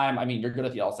 Half the time, I mean, you're good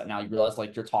at the LSAT now. You realize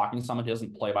like you're talking to someone who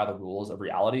doesn't play by the rules of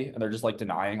reality, and they're just like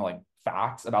denying like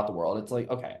facts about the world. It's like,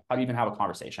 okay, how do you even have a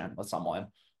conversation with someone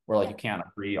where like Yeah. you can't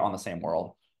agree on the same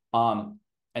world? Um,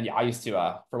 and yeah, I used to,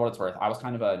 for what it's worth, I was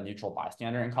kind of a neutral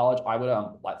bystander in college. I would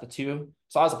let the two.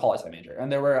 So I was a poli sci major, and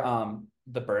there were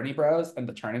the Bernie Bros and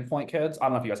the Turning Point kids. I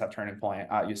don't know if you guys have Turning Point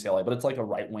at UCLA, but it's like a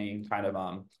right wing kind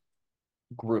of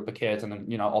group of kids, and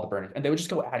then all the Bernie, and they would just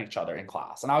go at each other in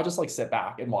class, and I would just like sit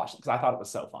back and watch because I thought it was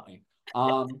so funny.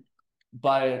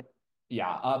 But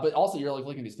yeah, but also you're like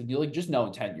looking at these, you like just know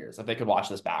in 10 years if they could watch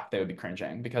this back, they would be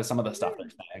cringing because some of the stuff they're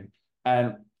saying.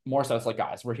 And more so, it's like,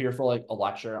 guys, we're here for like a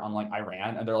lecture on like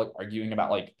Iran, and they're like arguing about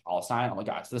like Palestine. I'm like,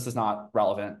 guys, this is not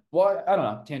relevant. Well, I don't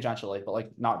know, tangentially, but like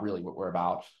not really what we're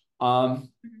about. Um,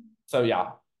 so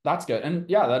yeah, that's good. And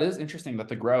yeah, that is interesting that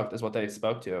the growth is what they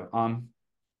spoke to.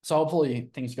 So hopefully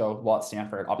things go well at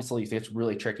Stanford. Obviously, it's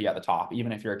really tricky at the top,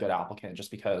 even if you're a good applicant,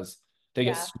 just because they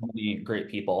get Yeah. so many great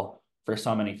people for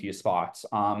so many few spots.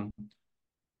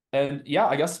 And yeah,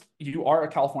 I guess you are a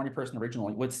California person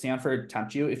originally. Would Stanford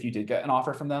tempt you if you did get an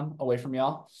offer from them away from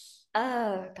Yale?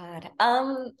 Oh God.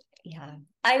 Yeah.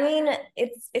 I mean,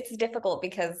 it's difficult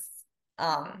because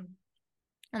um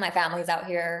my family's out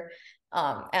here.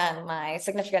 And my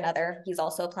significant other, he's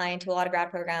also applying to a lot of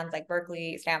grad programs like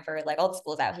Berkeley, Stanford, like all the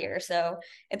schools out here. So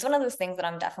it's one of those things that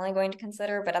I'm definitely going to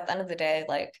consider. But at the end of the day,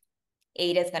 like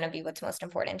aid is going to be what's most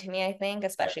important to me, I think,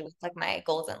 especially with like my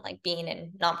goals and like being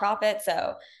in nonprofit.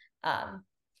 So, um,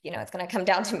 it's going to come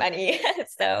down to money.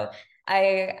 So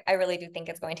I really do think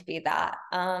it's going to be that.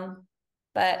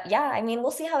 But yeah, I mean,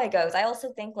 we'll see how it goes. I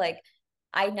also think like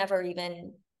I never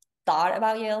even thought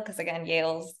about Yale because again,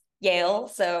 Yale's Yale.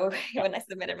 So when I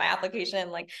submitted my application,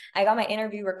 like I got my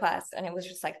interview request and it was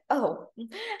just like, oh,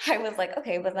 I was like,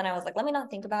 okay, but then I was like, let me not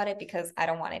think about it because I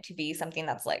don't want it to be something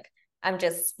that's like I'm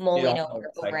just You mulling don't know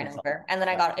over psych and and stuff. over. And then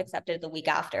I Yeah. got accepted the week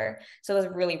after. So it was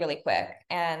really, really quick.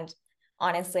 And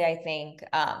honestly, I think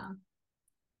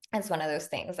it's one of those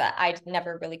things that I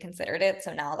never really considered it.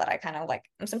 So now that I kind of like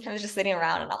I'm sometimes just sitting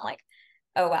around and I'm like,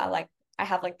 oh wow, like I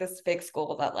have like this big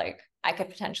school that like I could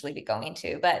potentially be going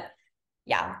to. But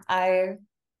yeah,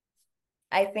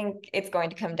 I think it's going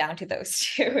to come down to those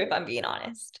two, if I'm being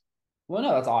honest. Well,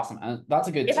 no, that's awesome. And that's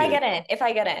a good If I too. get in, if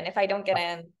I get in, if I don't get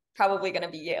in, probably gonna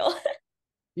be Yale.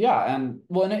 Yeah, and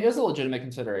well, and it is a legitimate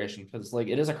consideration because like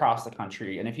it is across the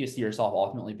country, and if you see yourself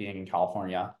ultimately being in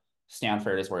California,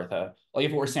 Stanford is worth it. Like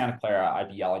if it were Santa Clara, I'd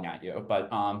be yelling at you, but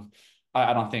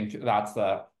I don't think that's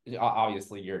the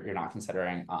obviously you're not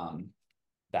considering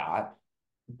that.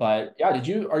 But yeah,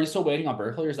 are you still waiting on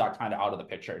Berkeley, or is that kind of out of the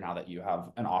picture now that you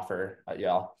have an offer at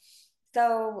Yale?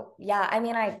 So yeah, I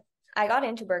mean, I got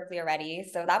into Berkeley already,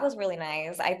 so that was really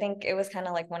nice. I think it was kind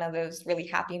of like one of those really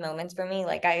happy moments for me.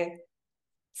 Like I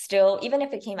still, even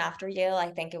if it came after Yale, I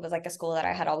think it was like a school that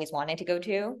I had always wanted to go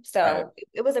to. Right. So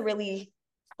it was a really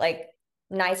like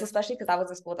nice, especially because that was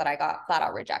a school that I got flat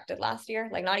out rejected last year,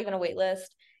 like not even a wait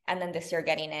list. And then this year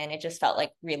getting in, it just felt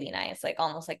like really nice, like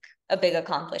almost like a big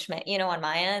accomplishment, on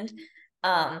my end.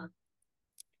 Um,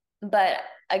 but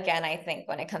again, I think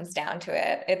when it comes down to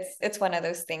it, it's one of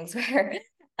those things where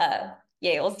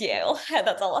Yale's Yale.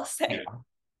 That's all I'll say.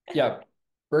 Yeah. Yeah.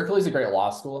 Berkeley's a great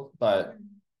law school, but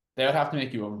they would have to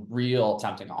make you a real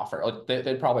tempting offer. Like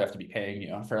they'd probably have to be paying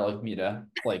you for like me to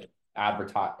like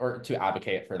advertise or to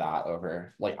advocate for that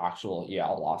over like actual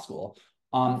Yale law school.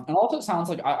 And also it sounds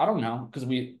like I don't know because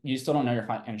you still don't know your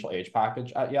financial aid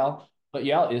package at Yale, but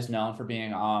Yale is known for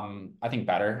being I think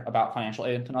better about financial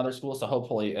aid than other schools. So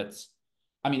hopefully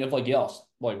I mean if like Yale's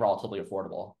like relatively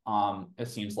affordable, it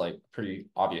seems like a pretty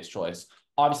obvious choice.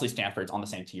 Obviously Stanford's on the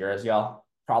same tier as Yale,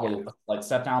 Yeah. probably like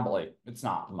step down, but like it's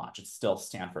not much. It's still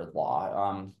Stanford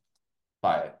law.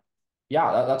 But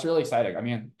yeah, that's really exciting. I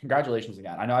mean, congratulations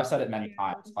again. I know I've said it many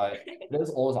times, but it is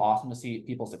always awesome to see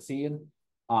people succeed.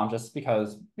 Just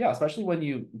because, yeah, especially when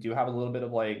you do have a little bit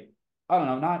of like, I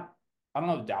don't know, I don't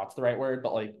know if doubt's the right word,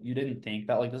 but like you didn't think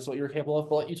that like this is what you were capable of,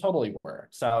 but like you totally were.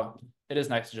 So it is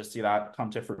nice to just see that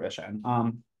come to fruition.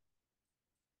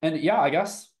 And yeah, I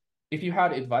guess if you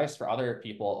had advice for other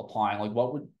people applying, like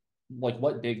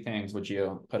what big things would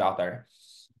you put out there?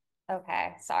 Okay,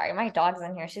 sorry, my dog's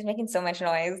in here. She's making so much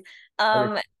noise. Or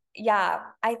Um, yeah,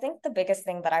 I think the biggest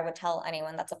thing that I would tell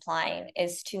anyone that's applying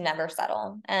is to never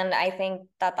settle. And I think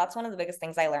that that's one of the biggest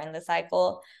things I learned this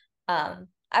cycle.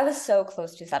 I was so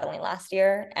close to settling last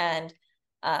year, and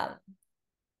um,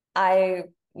 I,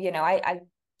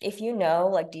 if you know,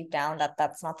 like deep down that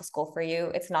that's not the school for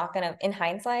you, it's not gonna, in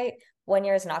hindsight, 1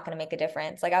 year is not gonna make a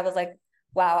difference. Like I was like,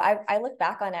 wow, I look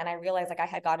back on it and I realized like I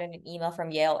had gotten an email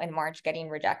from Yale in March getting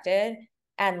rejected.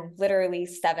 And literally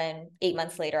 7, 8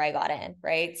 months later, I got in,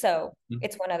 right? So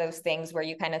it's one of those things where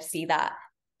you kind of see that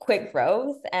quick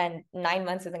growth and 9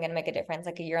 months isn't going to make a difference.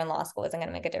 Like a year in law school isn't going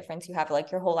to make a difference. You have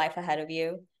like your whole life ahead of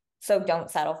you. So don't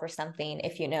settle for something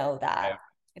if you know that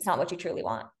it's not what you truly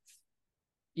want.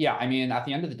 yeah, I mean, at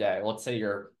the end of the day, let's say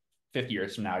you're 50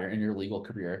 years from now, you're in your legal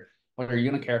career. Like, are you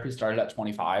going to care if you started at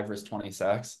 25 versus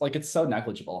 26? Like, it's so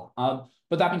negligible.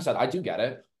 But that being said, I do get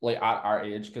it, like at our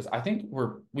age, because I think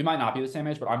we might not be the same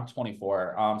age, but I'm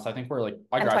 24. So I think we're like,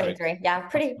 I I'm graduated. 23. Yeah, I'm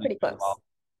pretty 22 as close. well.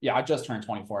 Yeah, I just turned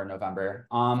 24 in November.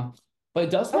 But it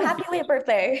does Oh, kind of happy feel, late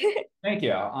birthday. thank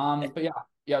you. But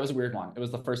yeah, it was a weird one. It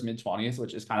was the first mid 20s,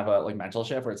 which is kind of a like mental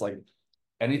shift where it's like,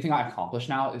 anything I accomplish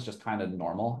now is just kind of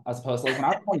normal, as opposed to like when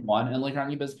I was 21 and like around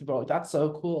new business people are like, that's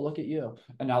so cool, look at you.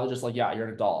 And now they're just like, yeah, you're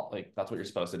an adult. Like that's what you're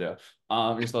supposed to do.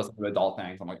 You're supposed to do adult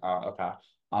things. I'm like, oh, okay.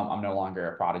 I'm no longer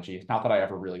a prodigy. Not that I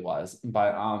ever really was,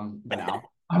 but now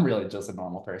I'm really just a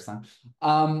normal person.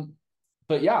 Um,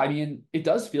 but yeah, I mean, it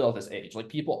does feel at this age like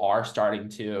people are starting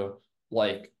to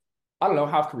like, I don't know,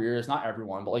 have careers. Not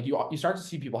everyone, but like you start to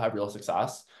see people have real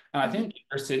success. And I think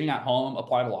they're sitting at home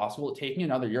applying to law school, taking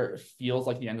another year, it feels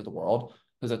like the end of the world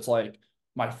because it's like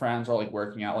my friends are like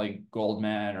working at like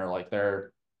Goldman or like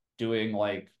they're doing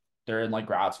like they're in like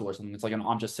grad school or something. It's like,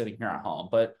 I'm just sitting here at home,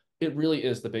 but it really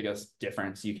is the biggest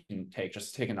difference you can take.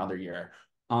 Just take another year.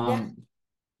 Yeah.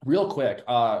 Real quick,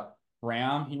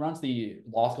 Ram, he runs the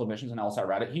law school admissions and LSAT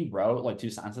Reddit. He wrote like 2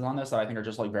 sentences on this that I think are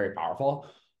just like very powerful.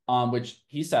 Which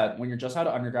he said, when you're just out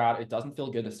of undergrad, it doesn't feel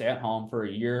good to stay at home for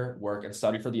a year, work, and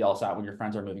study for the LSAT when your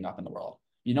friends are moving up in the world.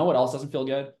 You know what else doesn't feel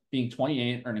good? Being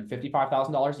 28, earning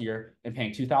 $55,000 a year, and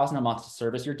paying $2,000 a month to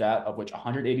service your debt, of which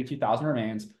 $182,000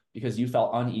 remains because you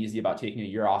felt uneasy about taking a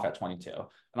year off at 22. And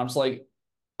I'm just like,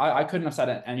 I couldn't have said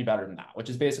it any better than that, which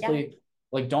is Yeah. basically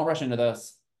like, don't rush into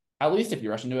this. At least if you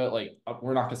rush into it, like,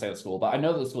 we're not gonna say the school, but I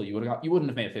know the school you wouldn't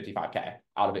have made 55K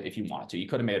out of it if you wanted to. You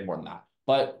could have made more than that.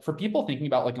 But for people thinking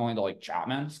about like going to like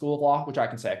Chapman School of Law, which I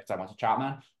can say because I went to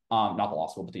Chapman, not the law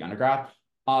school, but the undergrad,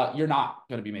 you're not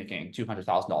going to be making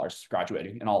 $200,000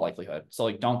 graduating in all likelihood. So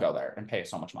like, don't go there and pay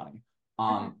so much money.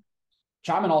 Mhm.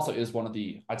 Chapman also is one of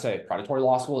the, I'd say, predatory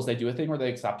law schools. They do a thing where they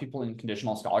accept people in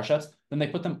conditional scholarships, then they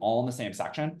put them all in the same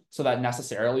section so that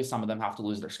necessarily some of them have to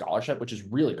lose their scholarship, which is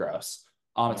really gross.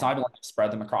 It's Yeah. not even like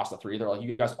spread them across the three. They're like,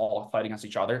 you guys all fight against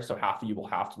each other, so half of you will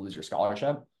have to lose your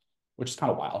scholarship, which is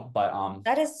kind of wild. But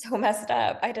That is so messed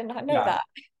up. I did not know yeah, that.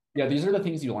 yeah, these are the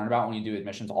things you learn about when you do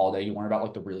admissions all day. You learn about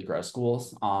like the really gross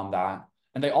schools, and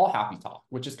they all happy talk,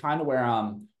 which is kind of where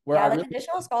I Yeah, the really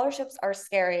conditional scholarships are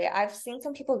scary. I've seen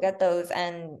some people get those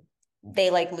and they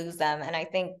like lose them. And I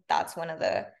think that's one of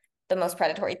the most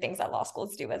predatory things that law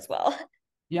schools do as well.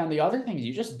 Yeah, and the other thing is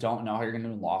you just don't know how you're going to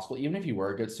do in law school. Even if you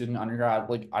were a good student in undergrad,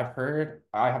 like I've heard,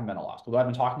 I haven't been to law school, but I've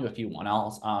been talking to a few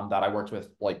 1Ls that I worked with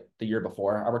like the year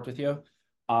before I worked with you,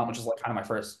 which is like kind of my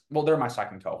first, well, they're my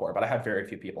second cohort, but I had very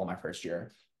few people in my first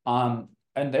year. And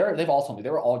they've all told me they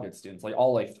were all good students, like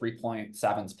all like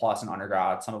 3.7s plus in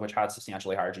undergrad, some of which had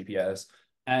substantially higher GPAs.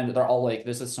 And they're all like,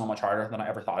 this is so much harder than I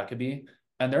ever thought it could be.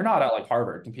 And they're not at like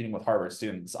Harvard competing with Harvard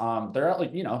students. They're at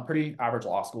like, pretty average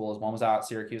law schools. One was at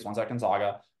Syracuse, one's at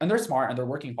Gonzaga, and they're smart and they're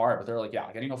working hard, but they're like,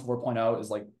 yeah, getting a 4.0 is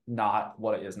like not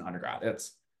what it is in undergrad.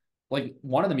 It's like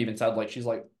one of them even said, like, she's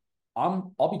like,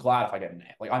 I'll be glad if I get an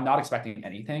A. Like, I'm not expecting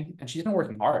anything. And she's been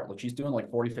working hard. Like, she's doing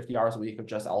like 40, 50 hours a week of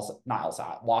just not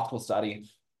LSAT, law school study.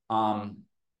 Um,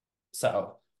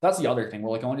 so that's the other thing.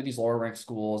 We're like going to these lower ranked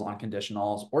schools on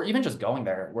conditionals, or even just going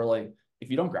there. Where like, if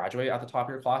you don't graduate at the top of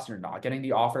your class, you're not getting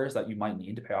the offers that you might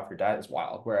need to pay off your debt is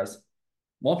wild. Whereas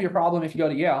won't be a problem if you go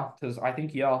to Yale, because I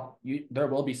think Yale, there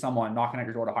will be someone knocking at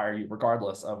your door to hire you,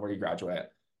 regardless of where you graduate.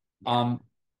 Yeah. Um,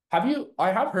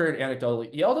 I have heard anecdotally,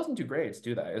 Yale doesn't do grades,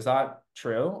 do they? Is that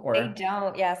true? They Or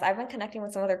don't. Yes, I've been connecting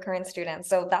with some of their current students.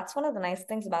 So that's one of the nice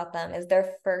things about them is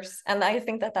their first, and I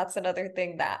think that that's another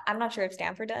thing that I'm not sure if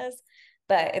Stanford does,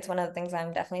 but it's one of the things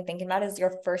I'm definitely thinking about is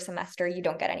your first semester, you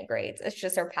don't get any grades. It's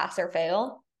just or pass or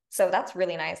fail. So that's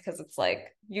really nice because it's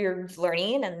like you're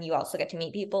learning and you also get to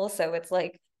meet people. So it's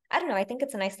like, I don't know, I think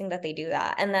it's a nice thing that they do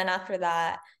that. And then after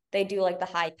that, they do like the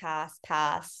high pass,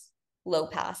 pass, low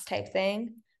pass type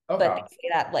thing, but they okay. say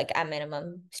that like at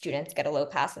minimum students get a low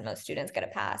pass and most students get a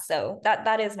pass, so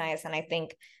that is nice. And I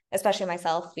think especially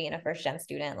myself being a first gen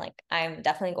student, like I'm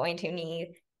definitely going to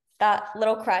need that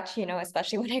little crutch,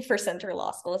 especially when I first enter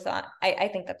law school. So I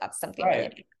think that that's something really Right.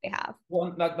 nice that they have.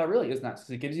 Well, that really is nice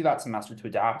because it gives you that semester to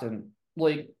adapt. And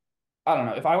like, I don't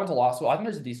know, if I went to law school, I think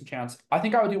there's a decent chance. I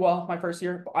think I would do well my first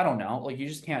year, but I don't know. Like, you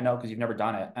just can't know because you've never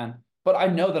done it. But I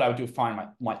know that I would do fine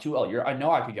my 2L year. I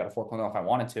know I could get a 4.0 if I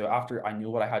wanted to after I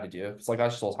knew what I had to do. It's like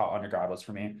that's just how undergrad was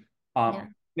for me. Yeah.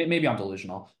 Maybe I'm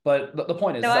delusional, but the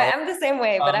point No, is that I'm the same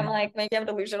way, but I'm um, like maybe I'm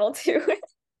delusional too.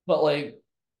 but like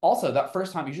also that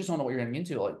first time you just don't know what you're getting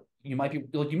into. Like you might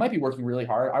be working really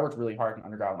hard. I worked really hard in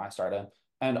undergrad when I started,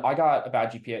 and I got a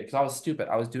bad GPA because I was stupid.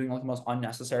 I was doing like the most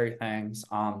unnecessary things.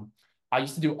 I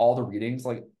used to do all the readings.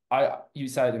 Like you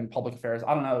said in public affairs.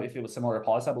 I don't know if it was similar to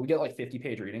poli sci, but we get like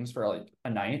 50-page readings for like a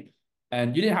night,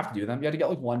 and you didn't have to do them. You had to get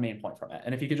like one main point from it,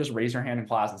 and if you could just raise your hand in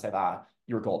class and say that,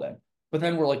 you were golden. But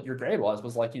then we're like your grade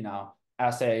was like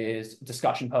essays,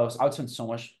 discussion posts. I would spend so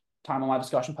much time on my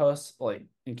discussion posts, like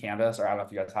in Canvas, or I don't know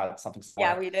if you guys had something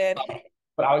Yeah, similar. we did.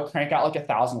 But I would crank out like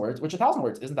 1,000 words, which 1,000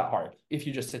 words isn't that hard if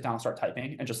you just sit down and start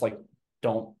typing and just like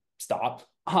don't stop.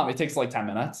 It takes like 10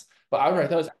 minutes. But I would write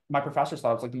those. My professors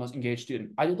thought I was like the most engaged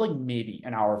student. I did like maybe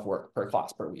an hour of work per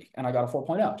class per week, and I got a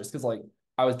 4.0 just because like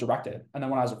I was directed. And then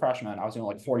when I was a freshman, I was doing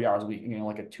like 40 hours a week and getting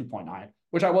like a 2.9,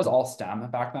 which I was all STEM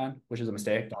back then, which is a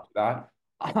mistake. Don't do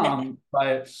that.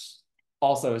 But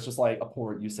also it's just like a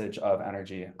poor usage of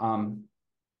energy.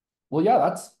 Well, yeah,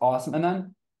 that's awesome. And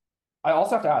then I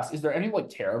also have to ask, is there any like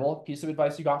terrible piece of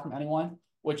advice you got from anyone?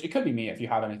 Which it could be me if you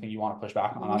have anything you want to push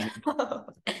back on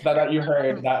that you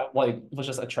heard that like was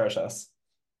just atrocious.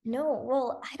 No,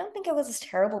 well, I don't think it was a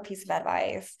terrible piece of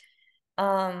advice.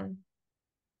 Um,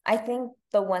 I think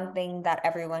the one thing that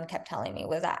everyone kept telling me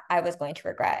was that I was going to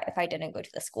regret if I didn't go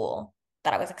to the school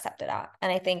that I was accepted at.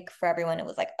 And I think for everyone it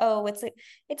was like, oh,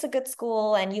 it's a good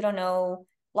school and you don't know,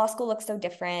 law school looks so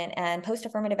different and post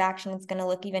affirmative action is going to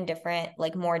look even different,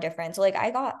 like more different. So like I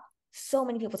got so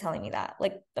many people telling me that,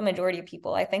 like the majority of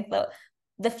people. I think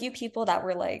the few people that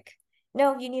were like,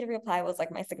 no, you need to reapply was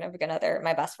like my significant other,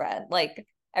 my best friend. Like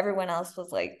everyone else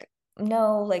was like,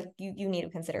 no, like you need to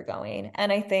consider going.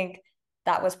 And I think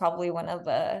that was probably one of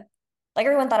the, like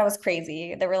everyone thought I was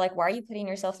crazy. They were like, why are you putting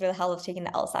yourself through the hell of taking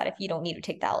the LSAT if you don't need to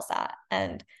take the LSAT?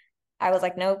 And I was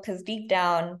like, no, because deep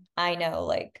down I know,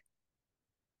 like,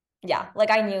 yeah, like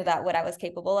I knew that what I was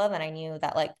capable of, and I knew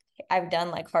that like I've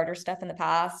done like harder stuff in the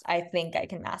past. I think I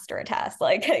can master a test.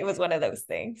 Like it was one of those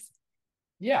things.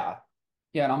 Yeah.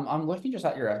 Yeah, and I'm looking just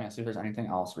at your resume to see if there's anything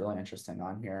else really interesting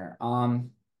on here.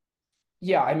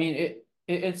 Yeah, I mean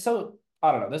it's so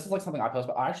I don't know. This is like something I post,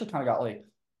 but I actually kind of got like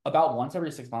about once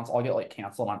every 6 months I'll get like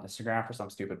canceled on Instagram for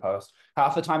some stupid post.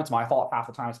 Half the time it's my fault, half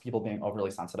the time it's people being overly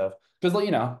sensitive. Because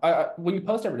like, when you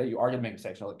post every day, you are gonna make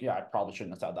mistakes. You're like, yeah, I probably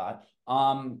shouldn't have said that.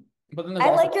 But then there's I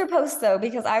also like your posts though,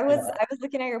 because I yeah, was I was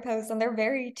looking at your posts and they're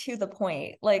very to the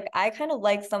point. Like I kind of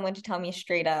like someone to tell me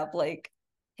straight up, like,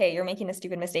 hey, you're making a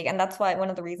stupid mistake. And that's why one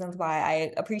of the reasons why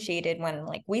I appreciated when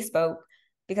like we spoke,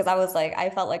 because I was like,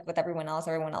 I felt like with everyone else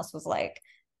was like,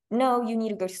 no, you need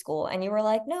to go to school. And you were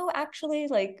like, no, actually,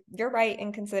 like you're right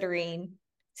in considering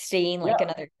staying like yeah,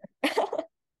 another.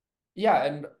 yeah,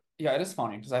 and yeah, it is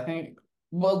funny because I think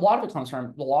well, a lot of it comes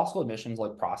from the law school admissions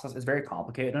like process is very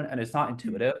complicated and it's not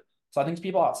intuitive. So I think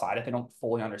people outside if they don't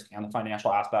fully understand the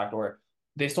financial aspect or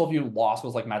they still view law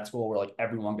schools like med school where like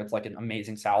everyone gets like an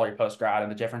amazing salary post grad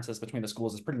and the differences between the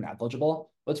schools is pretty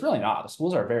negligible, but it's really not. The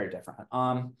schools are very different.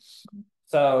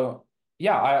 So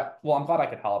yeah, I'm glad I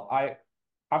could help.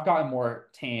 I've gotten more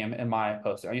tame in my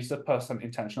posting. I used to post some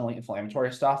intentionally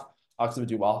inflammatory stuff because it would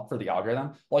do well for the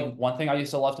algorithm. Like one thing I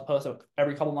used to love to post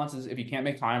every couple months is if you can't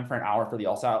make time for an hour for the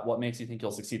LSAT, what makes you think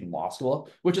you'll succeed in law school?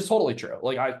 Which is totally true.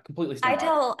 Like I completely stand by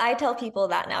it. I tell people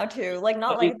that now too. Like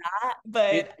not But like that,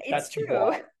 but it it's sets people true.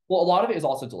 off. Well, a lot of it is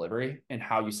also delivery and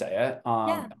how you say it.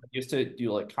 Yeah. I used to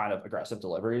do like kind of aggressive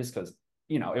deliveries because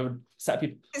it would set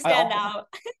people. To I stand also out.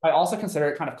 I also consider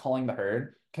it kind of culling the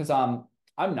herd because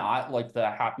I'm not like the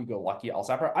happy-go-lucky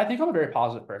LSAPper. I think I'm a very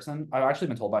positive person. I've actually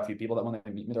been told by a few people that when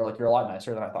they meet me, they're like, "You're a lot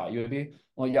nicer than I thought you would be."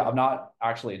 Well, yeah, I'm not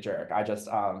actually a jerk. I just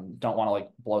don't want to like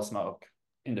blow smoke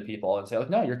into people and say like,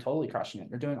 "No, you're totally crushing it.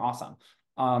 You're doing awesome."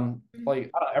 Like I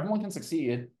don't know, everyone can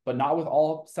succeed, but not with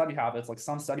all study habits. Like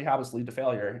some study habits lead to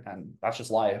failure, and that's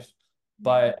just life.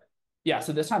 But yeah,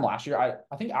 so this time last year,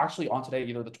 I think actually on today,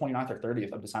 either the 29th or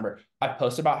 30th of December, I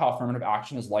posted about how affirmative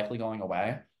action is likely going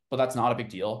away, but that's not a big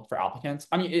deal for applicants.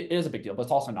 I mean, it is a big deal, but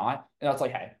it's also not. And that's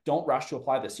like, hey, don't rush to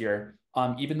apply this year.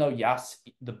 Even though yes,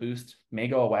 the boost may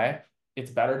go away, it's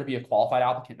better to be a qualified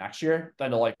applicant next year than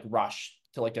to like rush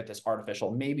to like get this artificial,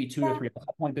 maybe two or Yeah. three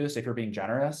point boost if you're being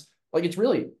generous. Like it's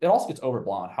really, it also gets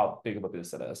overblown how big of a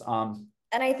boost it is. And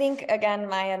I think again,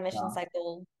 my admission Yeah,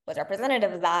 cycle was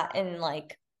representative of that. And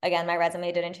like again, my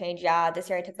resume didn't change. Yeah, this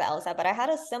year I took the LSAT, but I had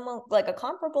a similar, like a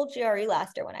comparable GRE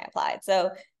last year when I applied.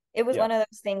 So it was yeah, one of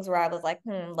those things where I was like,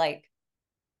 like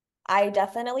I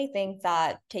definitely think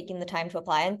that taking the time to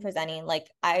apply and presenting, like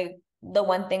the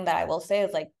one thing that I will say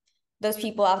is like those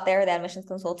people out there, the admissions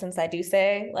consultants that do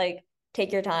say like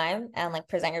take your time and like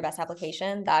present your best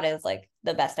application. That is like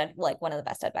like one of the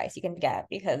best advice you can get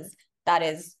because that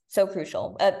is so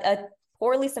crucial. A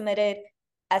poorly submitted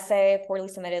essay, poorly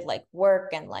submitted like work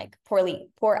and like poor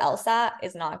LSAT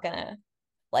is not gonna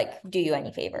like do you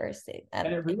any favors. and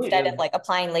it really Instead of is. like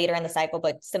applying later in the cycle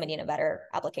but submitting a better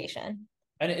application.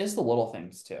 And it is the little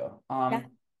things too. Yeah.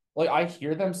 Like I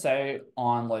hear them say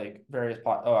on like various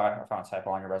oh, I found a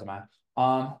typo on your resume.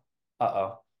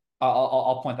 Uh-oh.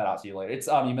 I'll point that out to you later. It's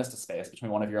you missed a space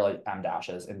between one of your like M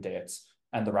dashes and dates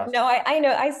and the rest. No, I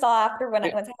know. I saw after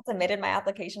It, once I submitted my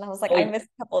application, I was like, I like missed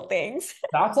a couple of things.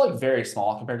 that's like very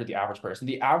small compared to the average person.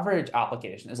 The average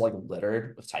application is like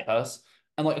littered with typos.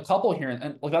 And like a couple here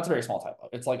and like that's a very small typo.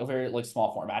 It's like a very like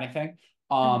small formatting thing.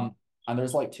 Mhm. And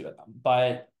there's like two of them.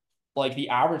 But like the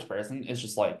average person is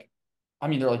just like I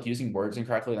mean, they're like using words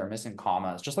incorrectly, they're missing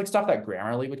commas, just like stuff that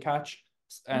Grammarly would catch.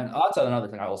 And Mhm. that's another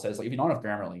thing I will say is like if you don't have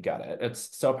Grammarly, get it.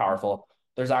 It's so powerful.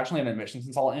 There's actually an admissions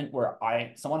consultant where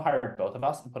someone hired both of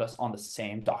us and put us on the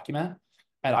same document,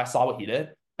 and I saw what he did,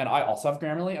 and I also have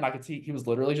Grammarly, and I could see he was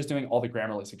literally just doing all the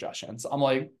Grammarly suggestions. I'm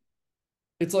like,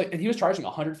 it's like, and he was charging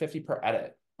 150 per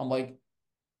edit. I'm like,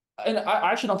 and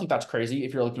I actually don't think that's crazy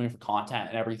if you're like doing it for content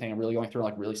and everything and really going through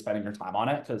and like really spending your time on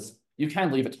it because you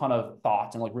can leave a ton of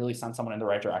thoughts and like really send someone in the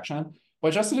right direction.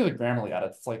 But just to do the Grammarly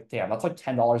edits, it's like, damn, that's like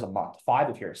 $10 a month, five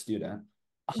if you're a student.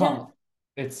 Yeah.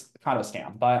 It's kind of a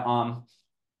scam. But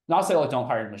not to say like don't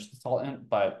hire an admissions consultant,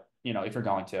 but if you're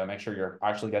going to, make sure you're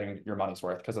actually getting your money's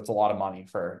worth, because it's a lot of money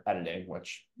for editing,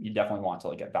 which you definitely want to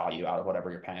like get value out of whatever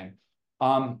you're paying.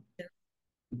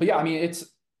 But yeah, I mean, it's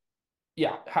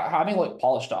yeah, having like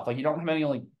polished stuff, like you don't have any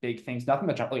like big things, nothing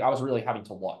that like I was really having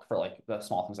to look for like the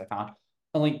small things I found.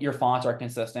 And like your fonts are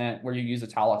consistent, where you use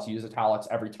italics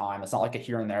every time. It's not like a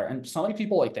here and there. And so many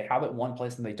people like they have it one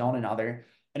place and they don't another.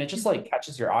 And it just like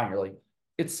catches your eye and you're like,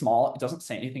 it's small. It doesn't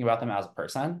say anything about them as a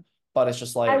person, but it's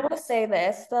just I like, will say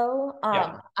this though,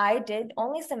 yeah. I did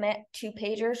only submit 2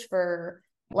 pagers for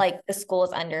like the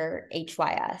schools under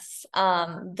HYS.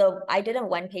 I did a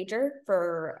 1 pager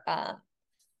for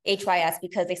HYS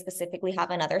because they specifically have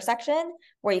another section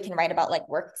where you can write about like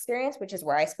work experience, which is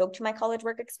where I spoke to my college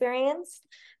work experience.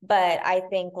 But I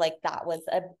think like that was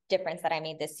a difference that I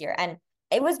made this year. And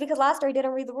it was because last year I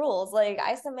didn't read the rules. Like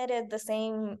I submitted the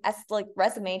same as like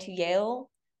resume to Yale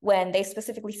when they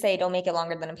specifically say don't make it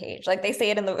longer than a page. Like they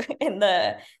say it in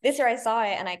the this year I saw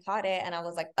it and I caught it and I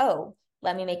was like, oh,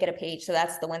 let me make it a page. So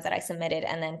that's the ones that I submitted.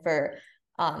 And then for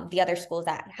the other schools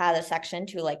that had a section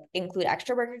to like include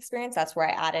extra work experience, that's where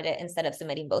I added it instead of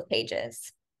submitting both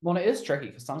pages. Well, it is tricky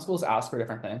because some schools ask for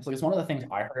different things. Like it's one of the things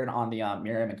I heard on the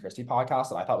Miriam and Christie podcast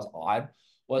that I thought was odd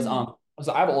was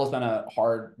I've always been a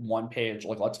hard one page,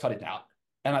 like let's cut it down.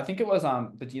 And I think it was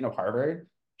the dean of Harvard.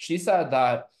 She said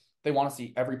that they want to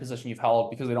see every position you've held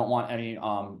because they don't want any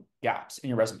gaps in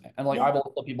your resume. And like I've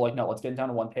always told people like, no, let's get it down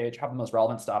to one page, have the most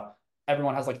relevant stuff.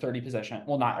 Everyone has like 30 position.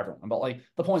 Well, not everyone, but like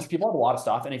the point is people have a lot of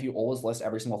stuff. And if you always list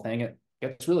every single thing, it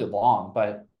gets really long.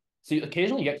 But so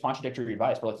occasionally you get contradictory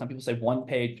advice where like some people say one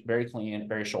page, very clean,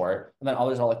 very short. And then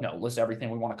others are like, no, list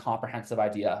everything. We want a comprehensive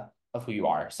idea of who you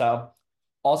are. So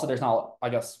also there's not, I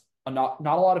guess, not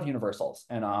a lot of universals.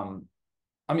 And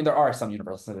I mean, there are some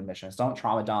universals in admissions. Don't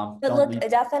trauma dump. But Don't look,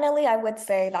 leave. definitely, I would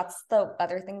say that's the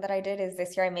other thing that I did is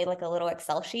this year I made like a little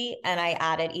Excel sheet and I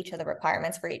added each of the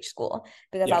requirements for each school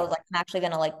because I Yeah. was like, I'm actually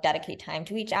going to like dedicate time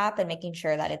to each app and making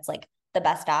sure that it's like the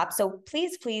best app. So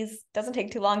please, doesn't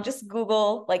take too long. Just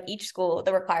Google like each school,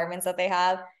 the requirements that they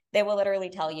have. They will literally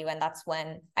tell you. And that's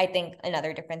when I think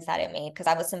another difference that it made because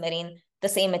I was submitting the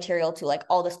same material to like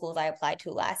all the schools I applied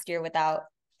to last year without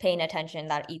paying attention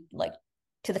that like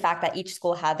to the fact that each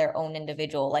school had their own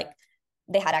individual like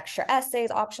they had extra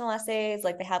essays, optional essays,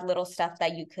 like they had little stuff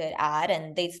that you could add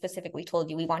and they specifically told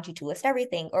you we want you to list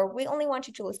everything or we only want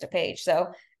you to list a page.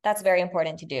 So that's very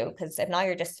important to do because if not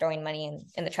you're just throwing money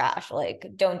in the trash. Like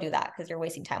don't do that because you're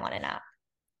wasting time on an app.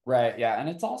 Right. Yeah. And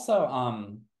it's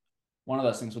also one of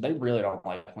those things where they really don't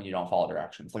like when you don't follow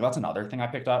directions. Like that's another thing I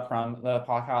picked up from the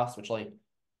podcast, which like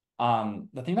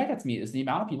the thing that gets me is the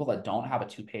amount of people that don't have a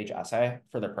 2-page essay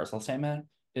for their personal statement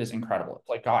is incredible. It's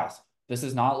like, guys, this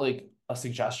is not like a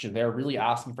suggestion. They're really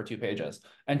asking for 2 pages.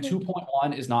 And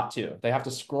 2.1 is not 2. They have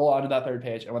to scroll onto that 3rd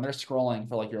page. And when they're scrolling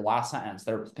for like your last sentence,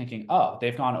 they're thinking, oh,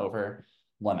 they've gone over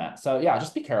limit. So yeah,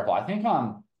 just be careful. I think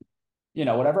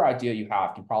whatever idea you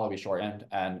have can probably be shortened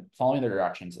and following the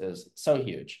directions is so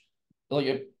huge. Like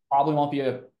it probably won't be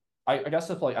I guess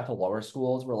if like at the lower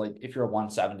schools where like if you're a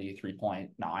 170, 3.9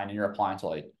 and you're applying to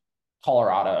like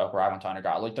Colorado where I went to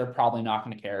undergrad, like they're probably not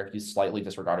going to care if you slightly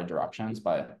disregarded directions.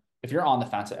 But if you're on the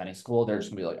fence at any school, they're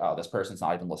just gonna be like, oh, this person's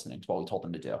not even listening to what we told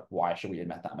them to do. Why should we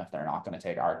admit them if they're not going to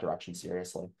take our direction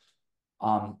seriously?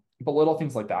 But little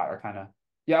things like that are kind of,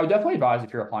 yeah, I would definitely advise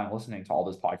if you're applying, listening to all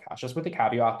those podcasts, just with the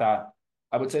caveat that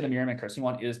I would say the Miriam and Christie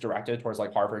one is directed towards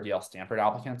like Harvard, Yale, Stanford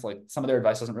applicants. Like some of their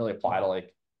advice doesn't really apply to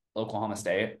like Oklahoma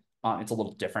State. It's a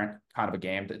little different kind of a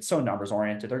game. It's so numbers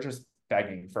oriented. They're just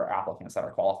begging for applicants that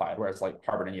are qualified, whereas like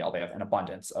Harvard and Yale, they have an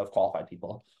abundance of qualified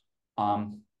people.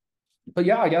 But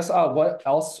yeah, I guess what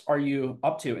else are you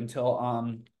up to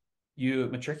until you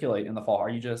matriculate in the fall? Are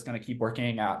you just going to keep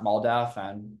working at MalDef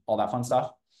and all that fun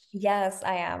stuff? Yes,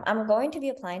 I am. I'm going to be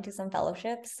applying to some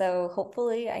fellowships, so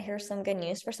hopefully I hear some good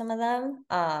news for some of them.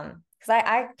 Because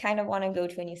I kind of want to go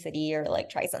to a new city or like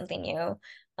try something new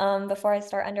before I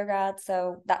start undergrad.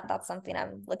 So that's something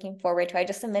I'm looking forward to. I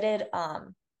just submitted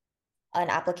an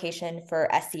application for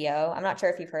SEO. I'm not sure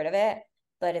if you've heard of it,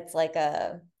 but it's like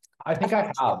I a think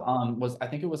I have. I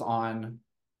think it was on.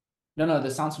 No,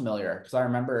 this sounds familiar because I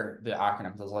remember the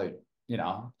acronyms. I was like,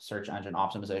 search engine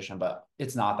optimization, but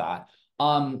it's not that.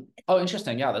 Oh,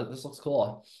 interesting. Yeah, this looks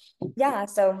cool. yeah,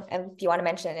 so if you want to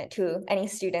mention it to any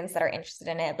students that are interested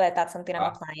in it, but that's something I'm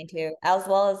applying to, as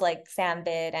well as like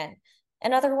Sambit and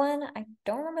another one. I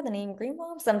don't remember the name,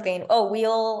 Greenwald something. Oh,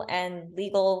 Wheel and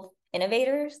Legal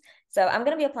innovators. So I'm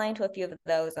going to be applying to a few of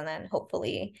those and then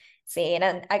hopefully seeing.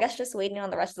 And I guess just waiting on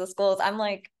the rest of the schools. I'm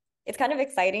like, it's kind of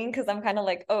exciting because I'm kind of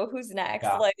like, oh, who's next?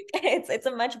 Yeah. Like it's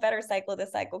a much better cycle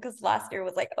this cycle because last year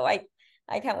was like, oh, I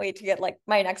can't wait to get like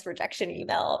my next rejection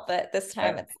email. But this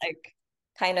time Right. it's like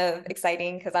kind of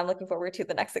exciting because I'm looking forward to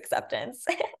the next acceptance.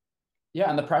 Yeah,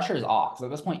 and the pressure is off. So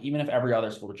at this point, even if every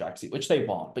other school rejects you, which they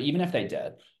won't, but even if they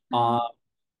did, Mhm.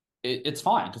 it's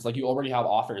fine because like you already have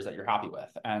offers that you're happy with,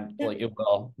 and Yeah. like it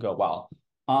will go well.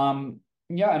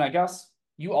 Yeah, and I guess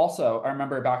you also, I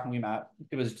remember back when we met,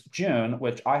 it was June,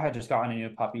 which I had just gotten a new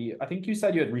puppy. I think you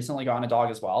said you had recently gotten a dog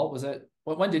as well. Was it?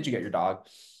 When did you get your dog?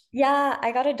 Yeah,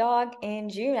 I got a dog in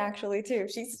June actually too.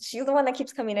 She's the one that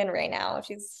keeps coming in right now.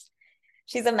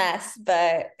 She's a mess,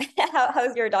 but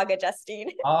how's your dog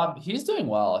adjusting? He's doing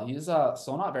well. He's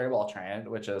still not very well trained,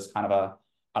 which is kind of a,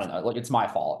 I don't know, like it's my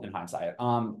fault in hindsight,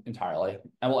 entirely.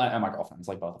 And well, and my girlfriend's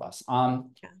like both of us.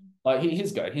 But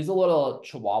he's good. He's a little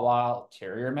Chihuahua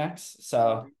Terrier mix,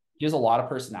 so he has a lot of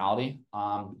personality.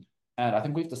 And I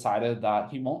think we've decided that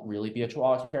he won't really be a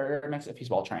Chihuahua Terrier mix if he's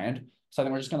well trained. So I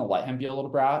think we're just gonna let him be a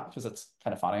little brat because it's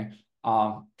kind of funny.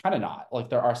 Kind of not. Like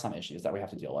there are some issues that we have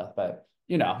to deal with, but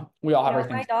we all have our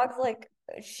My things. dog's like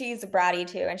she's bratty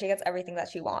too, and she gets everything that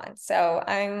she wants. So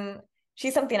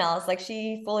she's something else. Like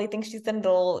she fully thinks she's an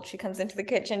adult. She comes into the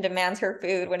kitchen, demands her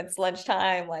food when it's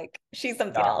lunchtime. Like she's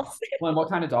something Yeah. else. Well, what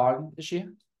kind of dog is she?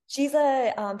 She's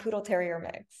a poodle terrier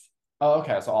mix. Oh,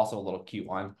 okay. So also a little cute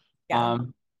one. Yeah.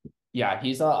 Um, yeah,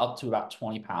 he's up to about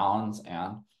 20 pounds,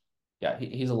 and yeah,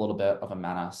 he's a little bit of a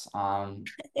menace.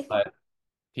 But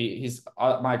he's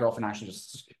my girlfriend actually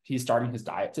just he's starting his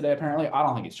diet today, apparently. I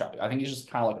don't think he's chubby. I think he's just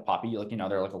kind of like a puppy, like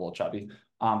they're like a little chubby.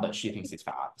 But she thinks he's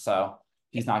fat. So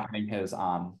he's not getting his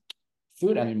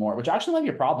food anymore, which actually might be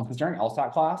a problem because during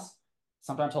LSAT class,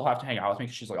 sometimes he'll have to hang out with me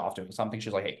because she's like off doing something.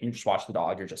 She's like, hey, can you just watch the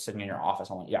dog? You're just sitting in your office.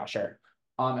 I'm like, yeah, sure.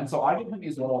 And so I give him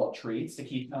these little treats to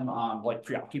keep him like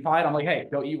preoccupied. I'm like, hey,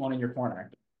 go eat one in your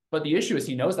corner. But the issue is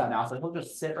he knows that now. So he'll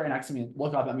just sit right next to me and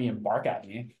look up at me and bark at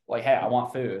me like, hey, I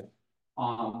want food.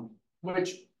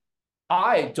 Which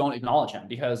I don't acknowledge him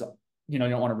because you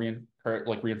don't want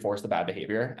to reinforce the bad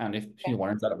behavior. And if he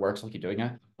learns that it works, he'll keep doing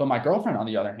it. But my girlfriend, on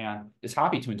the other hand, is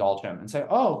happy to indulge him and say,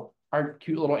 "Oh, our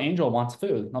cute little angel wants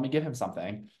food. Let me give him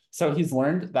something." So he's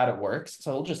learned that it works.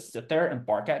 So he'll just sit there and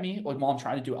bark at me like while I'm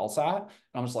trying to do LSAT. And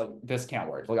I'm just like, this can't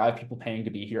work. Like I have people paying to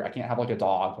be here. I can't have like a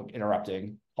dog like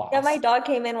interrupting Yeah, my class. dog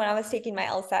came in when I was taking my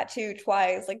LSAT too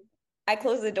twice. Like I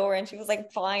closed the door and she was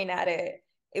like fine at it.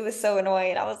 It was so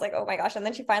annoying. I was like, oh my gosh. And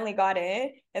then she finally got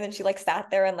in and then she like sat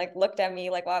there and like looked at me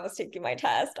like while I was taking my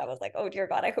test. I was like, oh dear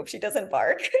God, I hope she doesn't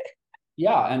bark.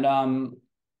 Yeah, and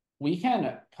we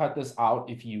can cut this out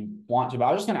if you want to, but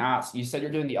I was just gonna ask, you said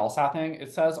you're doing the LSAT thing.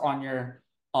 It says on your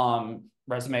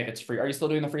resume it's free. Are you still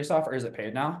doing the free stuff or is it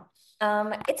paid now?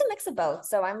 It's a mix of both.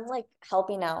 So I'm like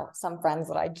helping out some friends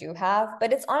that I do have,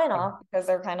 but it's on and off because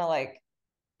they're kind of like,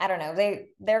 I don't know,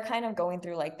 they're kind of going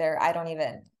through like their I don't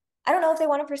know if they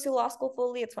want to pursue law school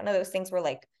fully. It's one of those things where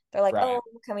like they're like, Right. oh,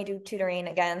 can we do tutoring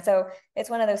again? So it's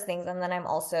one of those things. And then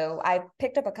I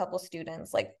picked up a couple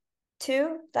students, like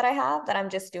two that I have that I'm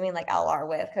just doing like LR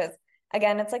with because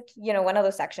again, it's like, one of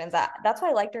those sections that's why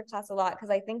I liked your class a lot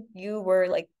because I think you were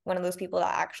like one of those people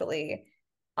that actually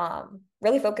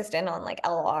really focused in on like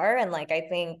LR and like I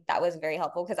think that was very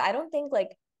helpful because I don't think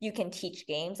like you can teach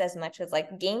games as much as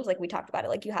like games like we talked about it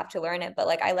like you have to learn it but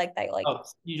like I like that like Oh,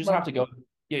 you just have most to go.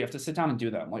 Yeah, you have to sit down and do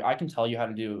them. Like I can tell you how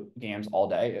to do games all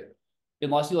day.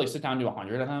 Unless you like sit down and do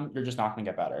 100 of them, you're just not going to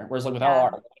get better. Whereas like with yeah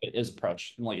LR, it is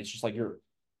approach. And like it's just like you're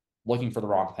looking for the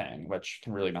wrong thing, which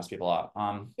can really mess people up.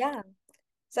 yeah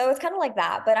so it's kind of like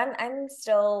that but I'm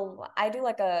still I do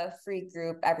like a free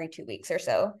group every 2 weeks or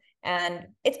so and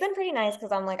it's been pretty nice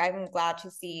because I'm glad to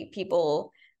see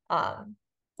people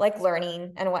like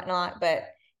learning and whatnot but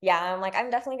yeah I'm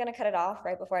definitely going to cut it off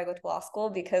right before I go to law school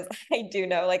because I do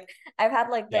know like I've had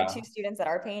like the Yeah. two students that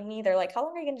are paying me they're like how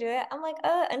long are you going to do it I'm like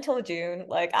until June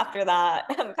like after that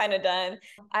I'm kind of done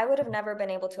I would have never been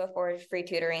able to afford free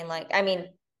tutoring like I mean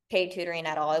paid tutoring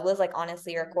at all it was like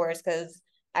honestly your course because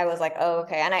I was like, oh,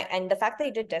 okay. And the fact they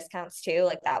did discounts too,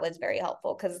 like that was very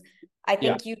helpful because I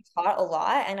Yeah. think you taught a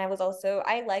lot. And I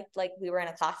liked like we were in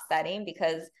a class setting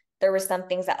because there were some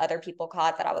things that other people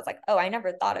caught that I was like, oh, I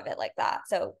never thought of it like that.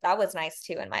 So that was nice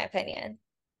too, in my opinion.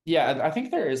 Yeah. I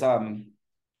think there is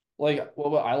like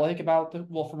what I like about the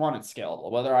well, for one, it's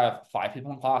scalable. Whether I have 5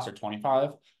 people in class or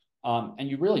 25, and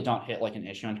you really don't hit like an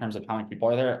issue in terms of how many people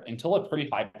are there until a pretty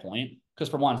high point. Because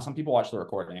for one, some people watch the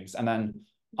recordings, and then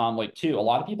like two, a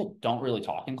lot of people don't really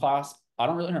talk in class. I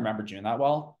don't really remember June that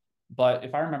well, but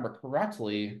if I remember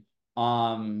correctly,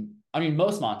 I mean,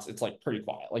 most months it's like pretty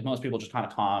quiet. Like most people just kind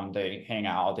of come, they hang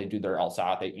out, they do their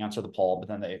LSAT, they answer the poll, but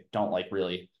then they don't like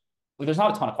really like there's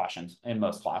not a ton of questions in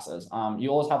most classes. You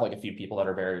always have like a few people that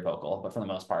are very vocal, but for the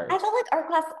most part, I it's felt like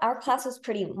our class was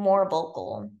pretty more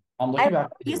vocal. I'm I looking back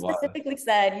you to specifically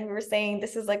said you were saying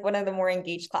this is like one of the more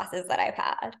engaged classes that I've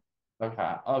had.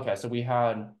 okay. So we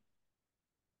had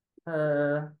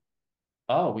her.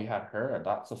 Oh, we had her.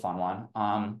 That's a fun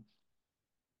one.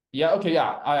 Yeah, okay,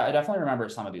 yeah. I definitely remember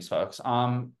some of these folks.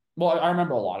 Well, I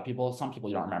remember a lot of people. Some people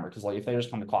you don't remember because like if they just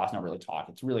come to class and don't really talk,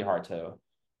 it's really hard to.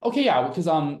 Okay, yeah, because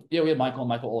yeah, we had Michael.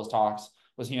 Michael always talks.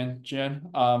 Was he in June?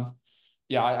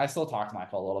 Yeah, I still talk to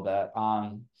Michael a little bit.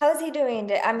 How is he doing?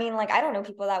 I mean, like, I don't know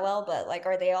people that well, but like,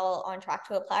 are they all on track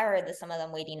to apply or are there some of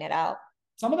them waiting it out?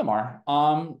 Some of them are.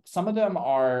 Some of them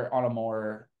are on a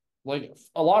more like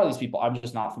a lot of these people, I'm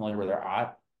just not familiar where they're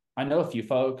at. I know a few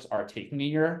folks are taking a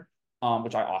year,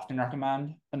 which I often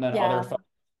recommend, and then other Yeah, folks.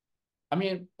 I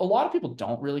mean, a lot of people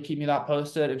don't really keep me that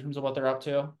posted in terms of what they're up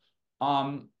to.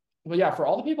 Um, but yeah, for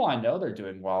all the people I know they're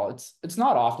doing well. It's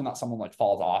not often that someone like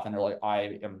falls off and they're like,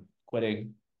 I am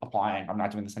quitting applying. I'm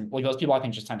not doing this thing. Like those people I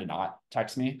think just tend to not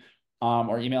text me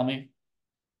or email me.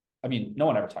 I mean, no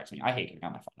one ever texts me. I hate getting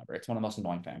on my phone number. It's one of the most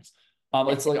annoying things.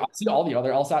 It's like I see all the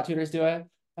other LSAT tutors do it.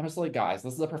 I'm just like, guys,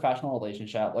 this is a professional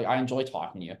relationship. Like, I enjoy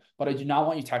talking to you, but I do not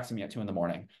want you texting me at 2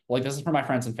 a.m. Like, this is for my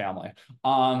friends and family.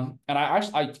 And I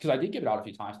actually, because I did give it out a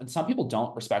few times, and some people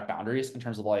don't respect boundaries in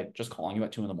terms of like just calling you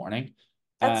at 2 a.m. that's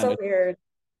And so weird.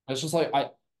 it's just like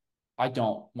I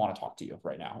don't want to talk to you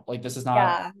right now. Like, this is not.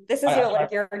 Yeah, this is I your try.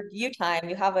 like your you time.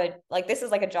 You have a like this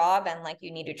is like a job and like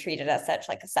you need to treat it as such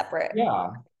like a separate Yeah.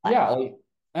 Yeah. life. Like,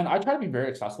 and I try to be very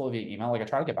accessible via email. Like I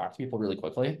try to get back to people really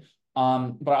quickly.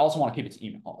 But I also want to keep it to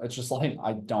email. It's just like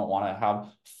I don't want to have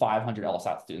 500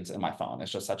 LSAT students in my phone.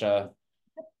 It's just such a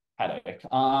headache.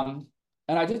 And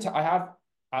I have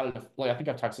added like I think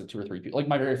I've texted 2 or 3 people. Like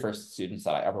my very first students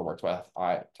that I ever worked with,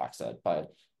 I texted,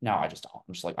 but now I just don't.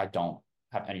 I'm just like I don't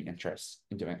have any interest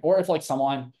in doing it. Or if like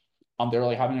someone they're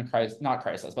like having a crisis, not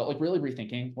crisis, but like really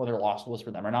rethinking whether law school is for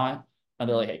them or not. And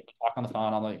they're like, hey, talk on the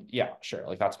phone. I'm like, yeah, sure,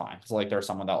 like that's fine. Cause like there's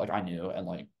someone that like I knew and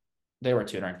like they were a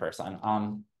tutoring person.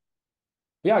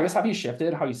 But yeah, I guess have you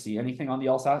shifted how you see anything on the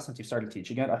LSAT since you started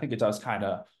teaching it? I think it does kind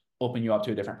of open you up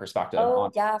to a different perspective Oh,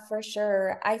 on. yeah, for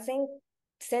sure. I think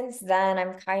since then,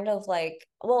 I'm kind of like,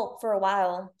 well, for a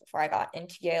while before I got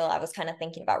into Yale, I was kind of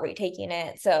thinking about retaking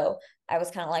it. So I was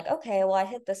kind of like, okay, well, I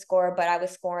hit the score, but I was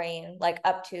scoring like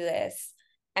up to this.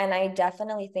 And I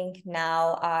definitely think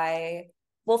now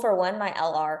well, for one, my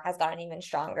LR has gotten even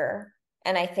stronger.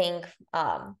 And I think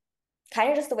kind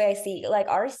of just the way I see like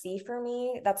RC for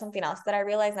me, that's something else that I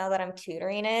realize now that I'm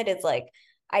tutoring it. It's like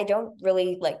I don't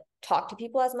really like talk to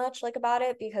people as much like about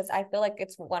it because I feel like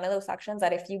it's one of those sections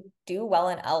that if you do well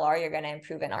in LR, you're gonna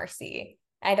improve in RC.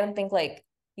 I don't think like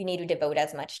you need to devote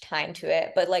as much time to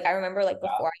it. But like I remember like Yeah,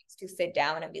 before I used to sit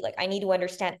down and be like, I need to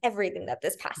understand everything that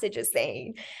this passage is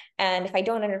saying. And if I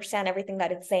don't understand everything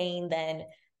that it's saying, then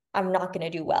I'm not going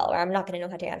to do well or I'm not going to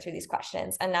know how to answer these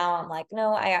questions. And now I'm like,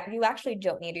 no, you actually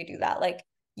don't need to do that. Like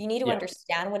you need to yeah,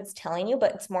 understand what it's telling you,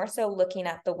 but it's more so looking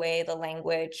at the way the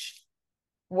language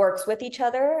works with each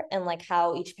other and like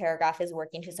how each paragraph is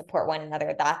working to support one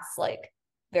another. That's like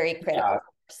very yeah. critical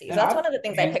for C. So And that's I've one of the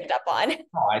things I changed picked up on.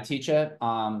 how I teach it.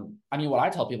 I mean, what I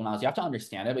tell people now is you have to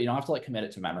understand it, but you don't have to like commit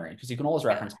it to memory because you can always Yeah.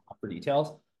 reference for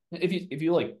details. If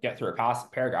you like get through a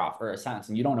past paragraph or a sentence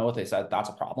and you don't know what they said, that's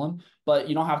a problem. But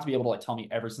you don't have to be able to like tell me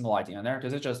every single idea in there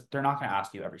because it's just they're not going to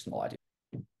ask you every single idea.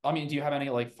 I mean, do you have any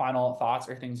like final thoughts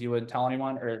or things you would tell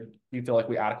anyone, or do you feel like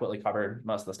we adequately covered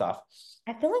most of the stuff?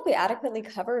 I feel like we adequately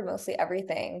covered mostly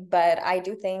everything, but I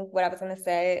do think what I was going to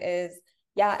say is,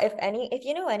 yeah, if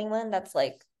you know anyone that's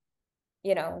like,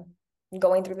 you know,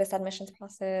 going through this admissions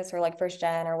process or like first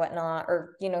gen or whatnot,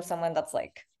 or, someone that's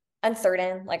like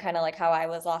uncertain, like kind of like how I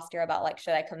was last year about like,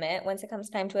 should I commit once it comes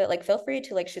time to it? Like, feel free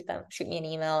to like shoot me an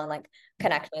email and like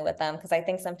connect me with them. Cause I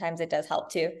think sometimes it does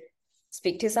help to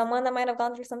speak to someone that might have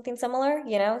gone through something similar.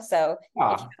 So if you Yeah,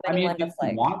 have I mean, anyone if that's you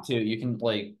like, want to, you can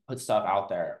like put stuff out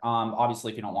there.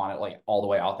 Obviously, if you don't want it like all the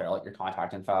way out there, like your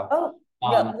contact info. oh,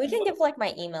 yeah, Um, we can give like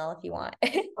my email if you want.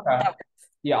 okay. That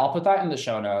Yeah, I'll put that in the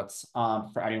show notes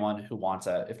for anyone who wants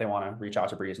it, if they want to reach out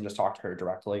to Breeze and just talk to her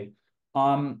directly.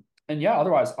 And yeah,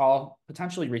 otherwise I'll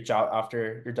potentially reach out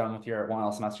after you're done with your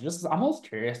 1L semester, just because I'm always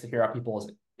curious to hear how people's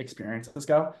experiences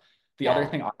go. The other yeah.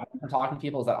 thing I'm talking to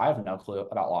people is that I have no clue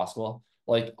about law school.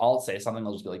 like I'll say something,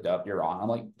 they'll just be like, "Nope, you're wrong." I'm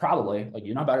like, probably, like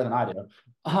you know better than I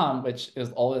do. Which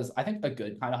is always, I think, a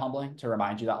good kind of humbling to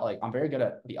remind you that like I'm very good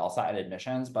at the LSAT and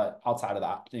admissions, but outside of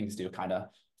that, things do kind of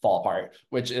fall apart,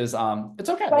 which is it's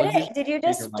okay. Like you Did you take your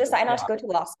just mental, decide not yeah. to go to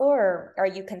law school, or are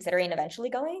you considering eventually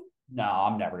going? No,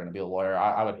 I'm never gonna be a lawyer.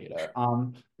 I would hate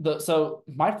it. So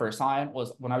my first time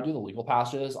was when I would do the legal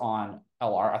passages on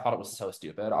LR. I thought it was so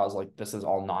stupid. I was like, this is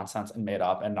all nonsense and made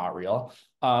up and not real.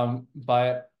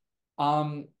 But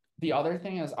the other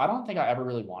thing is, I don't think I ever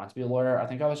really wanted to be a lawyer. I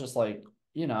think I was just like,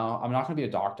 I'm not gonna be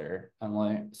a doctor, and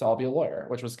like, so I'll be a lawyer,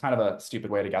 which was kind of a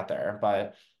stupid way to get there.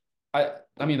 But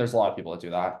I mean, there's a lot of people that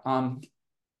do that. And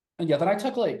yeah, then I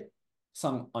took like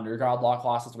some undergrad law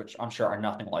classes, which I'm sure are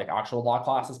nothing like actual law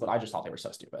classes, but I just thought they were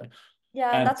so stupid.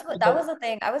 Yeah, And that was the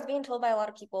thing. I was being told by a lot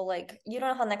of people, like, you don't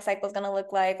know how next cycle is gonna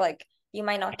look like you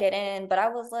might not get in. But I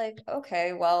was like,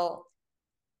 okay, well,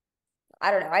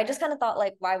 I don't know. I just kind of thought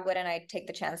like, why wouldn't I take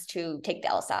the chance to take the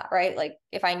LSAT, right? Like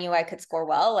if I knew I could score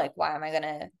well, like why am I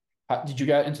gonna? did you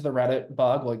get into the Reddit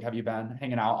bug? Like, have you been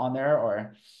hanging out on there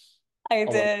or I a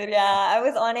little? did, yeah. I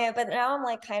was on it, but now I'm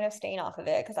like kind of staying off of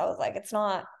it because I was like, it's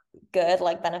not good,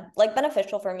 like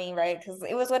beneficial for me, right? Because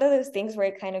it was one of those things where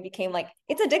it kind of became like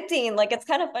it's addicting, like it's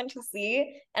kind of fun to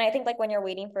see. And I think like when you're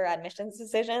waiting for admissions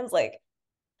decisions, like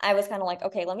I was kind of like,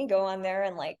 okay, let me go on there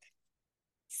and like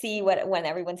see what when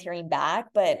everyone's hearing back.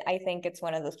 But I think it's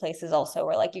one of those places also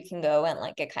where like you can go and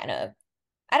like it kind of,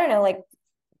 I don't know, like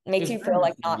makes It's you very feel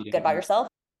like not good about misleading. yourself.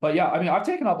 But yeah, I mean, I've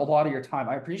taken up a lot of your time.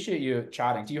 I appreciate you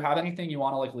chatting. Do you have anything you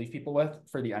want to like leave people with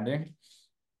for the ending?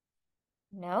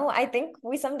 No, I think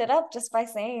we summed it up just by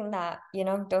saying that,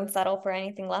 don't settle for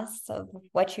anything less of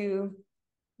what you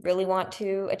really want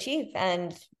to achieve,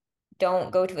 and don't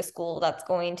go to a school that's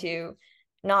going to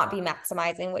not be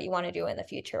maximizing what you want to do in the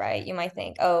future, right? You might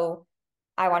think, oh,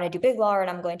 I want to do big law and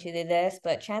I'm going to do this,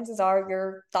 but chances are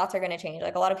your thoughts are going to change.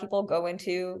 Like a lot of people go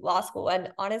into law school,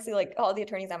 and honestly, like all the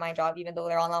attorneys at my job, even though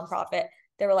they're all nonprofit,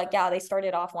 they were like, yeah, they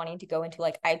started off wanting to go into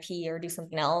like IP or do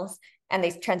something else. And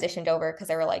they transitioned over because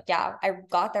they were like, yeah, I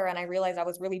got there and I realized I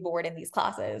was really bored in these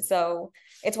classes. So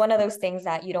it's one of those things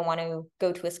that you don't want to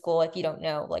go to a school if you don't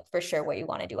know like for sure what you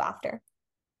want to do after.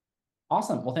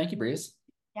 Awesome. Well, thank you, Breeze.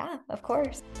 Yeah, of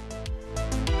course.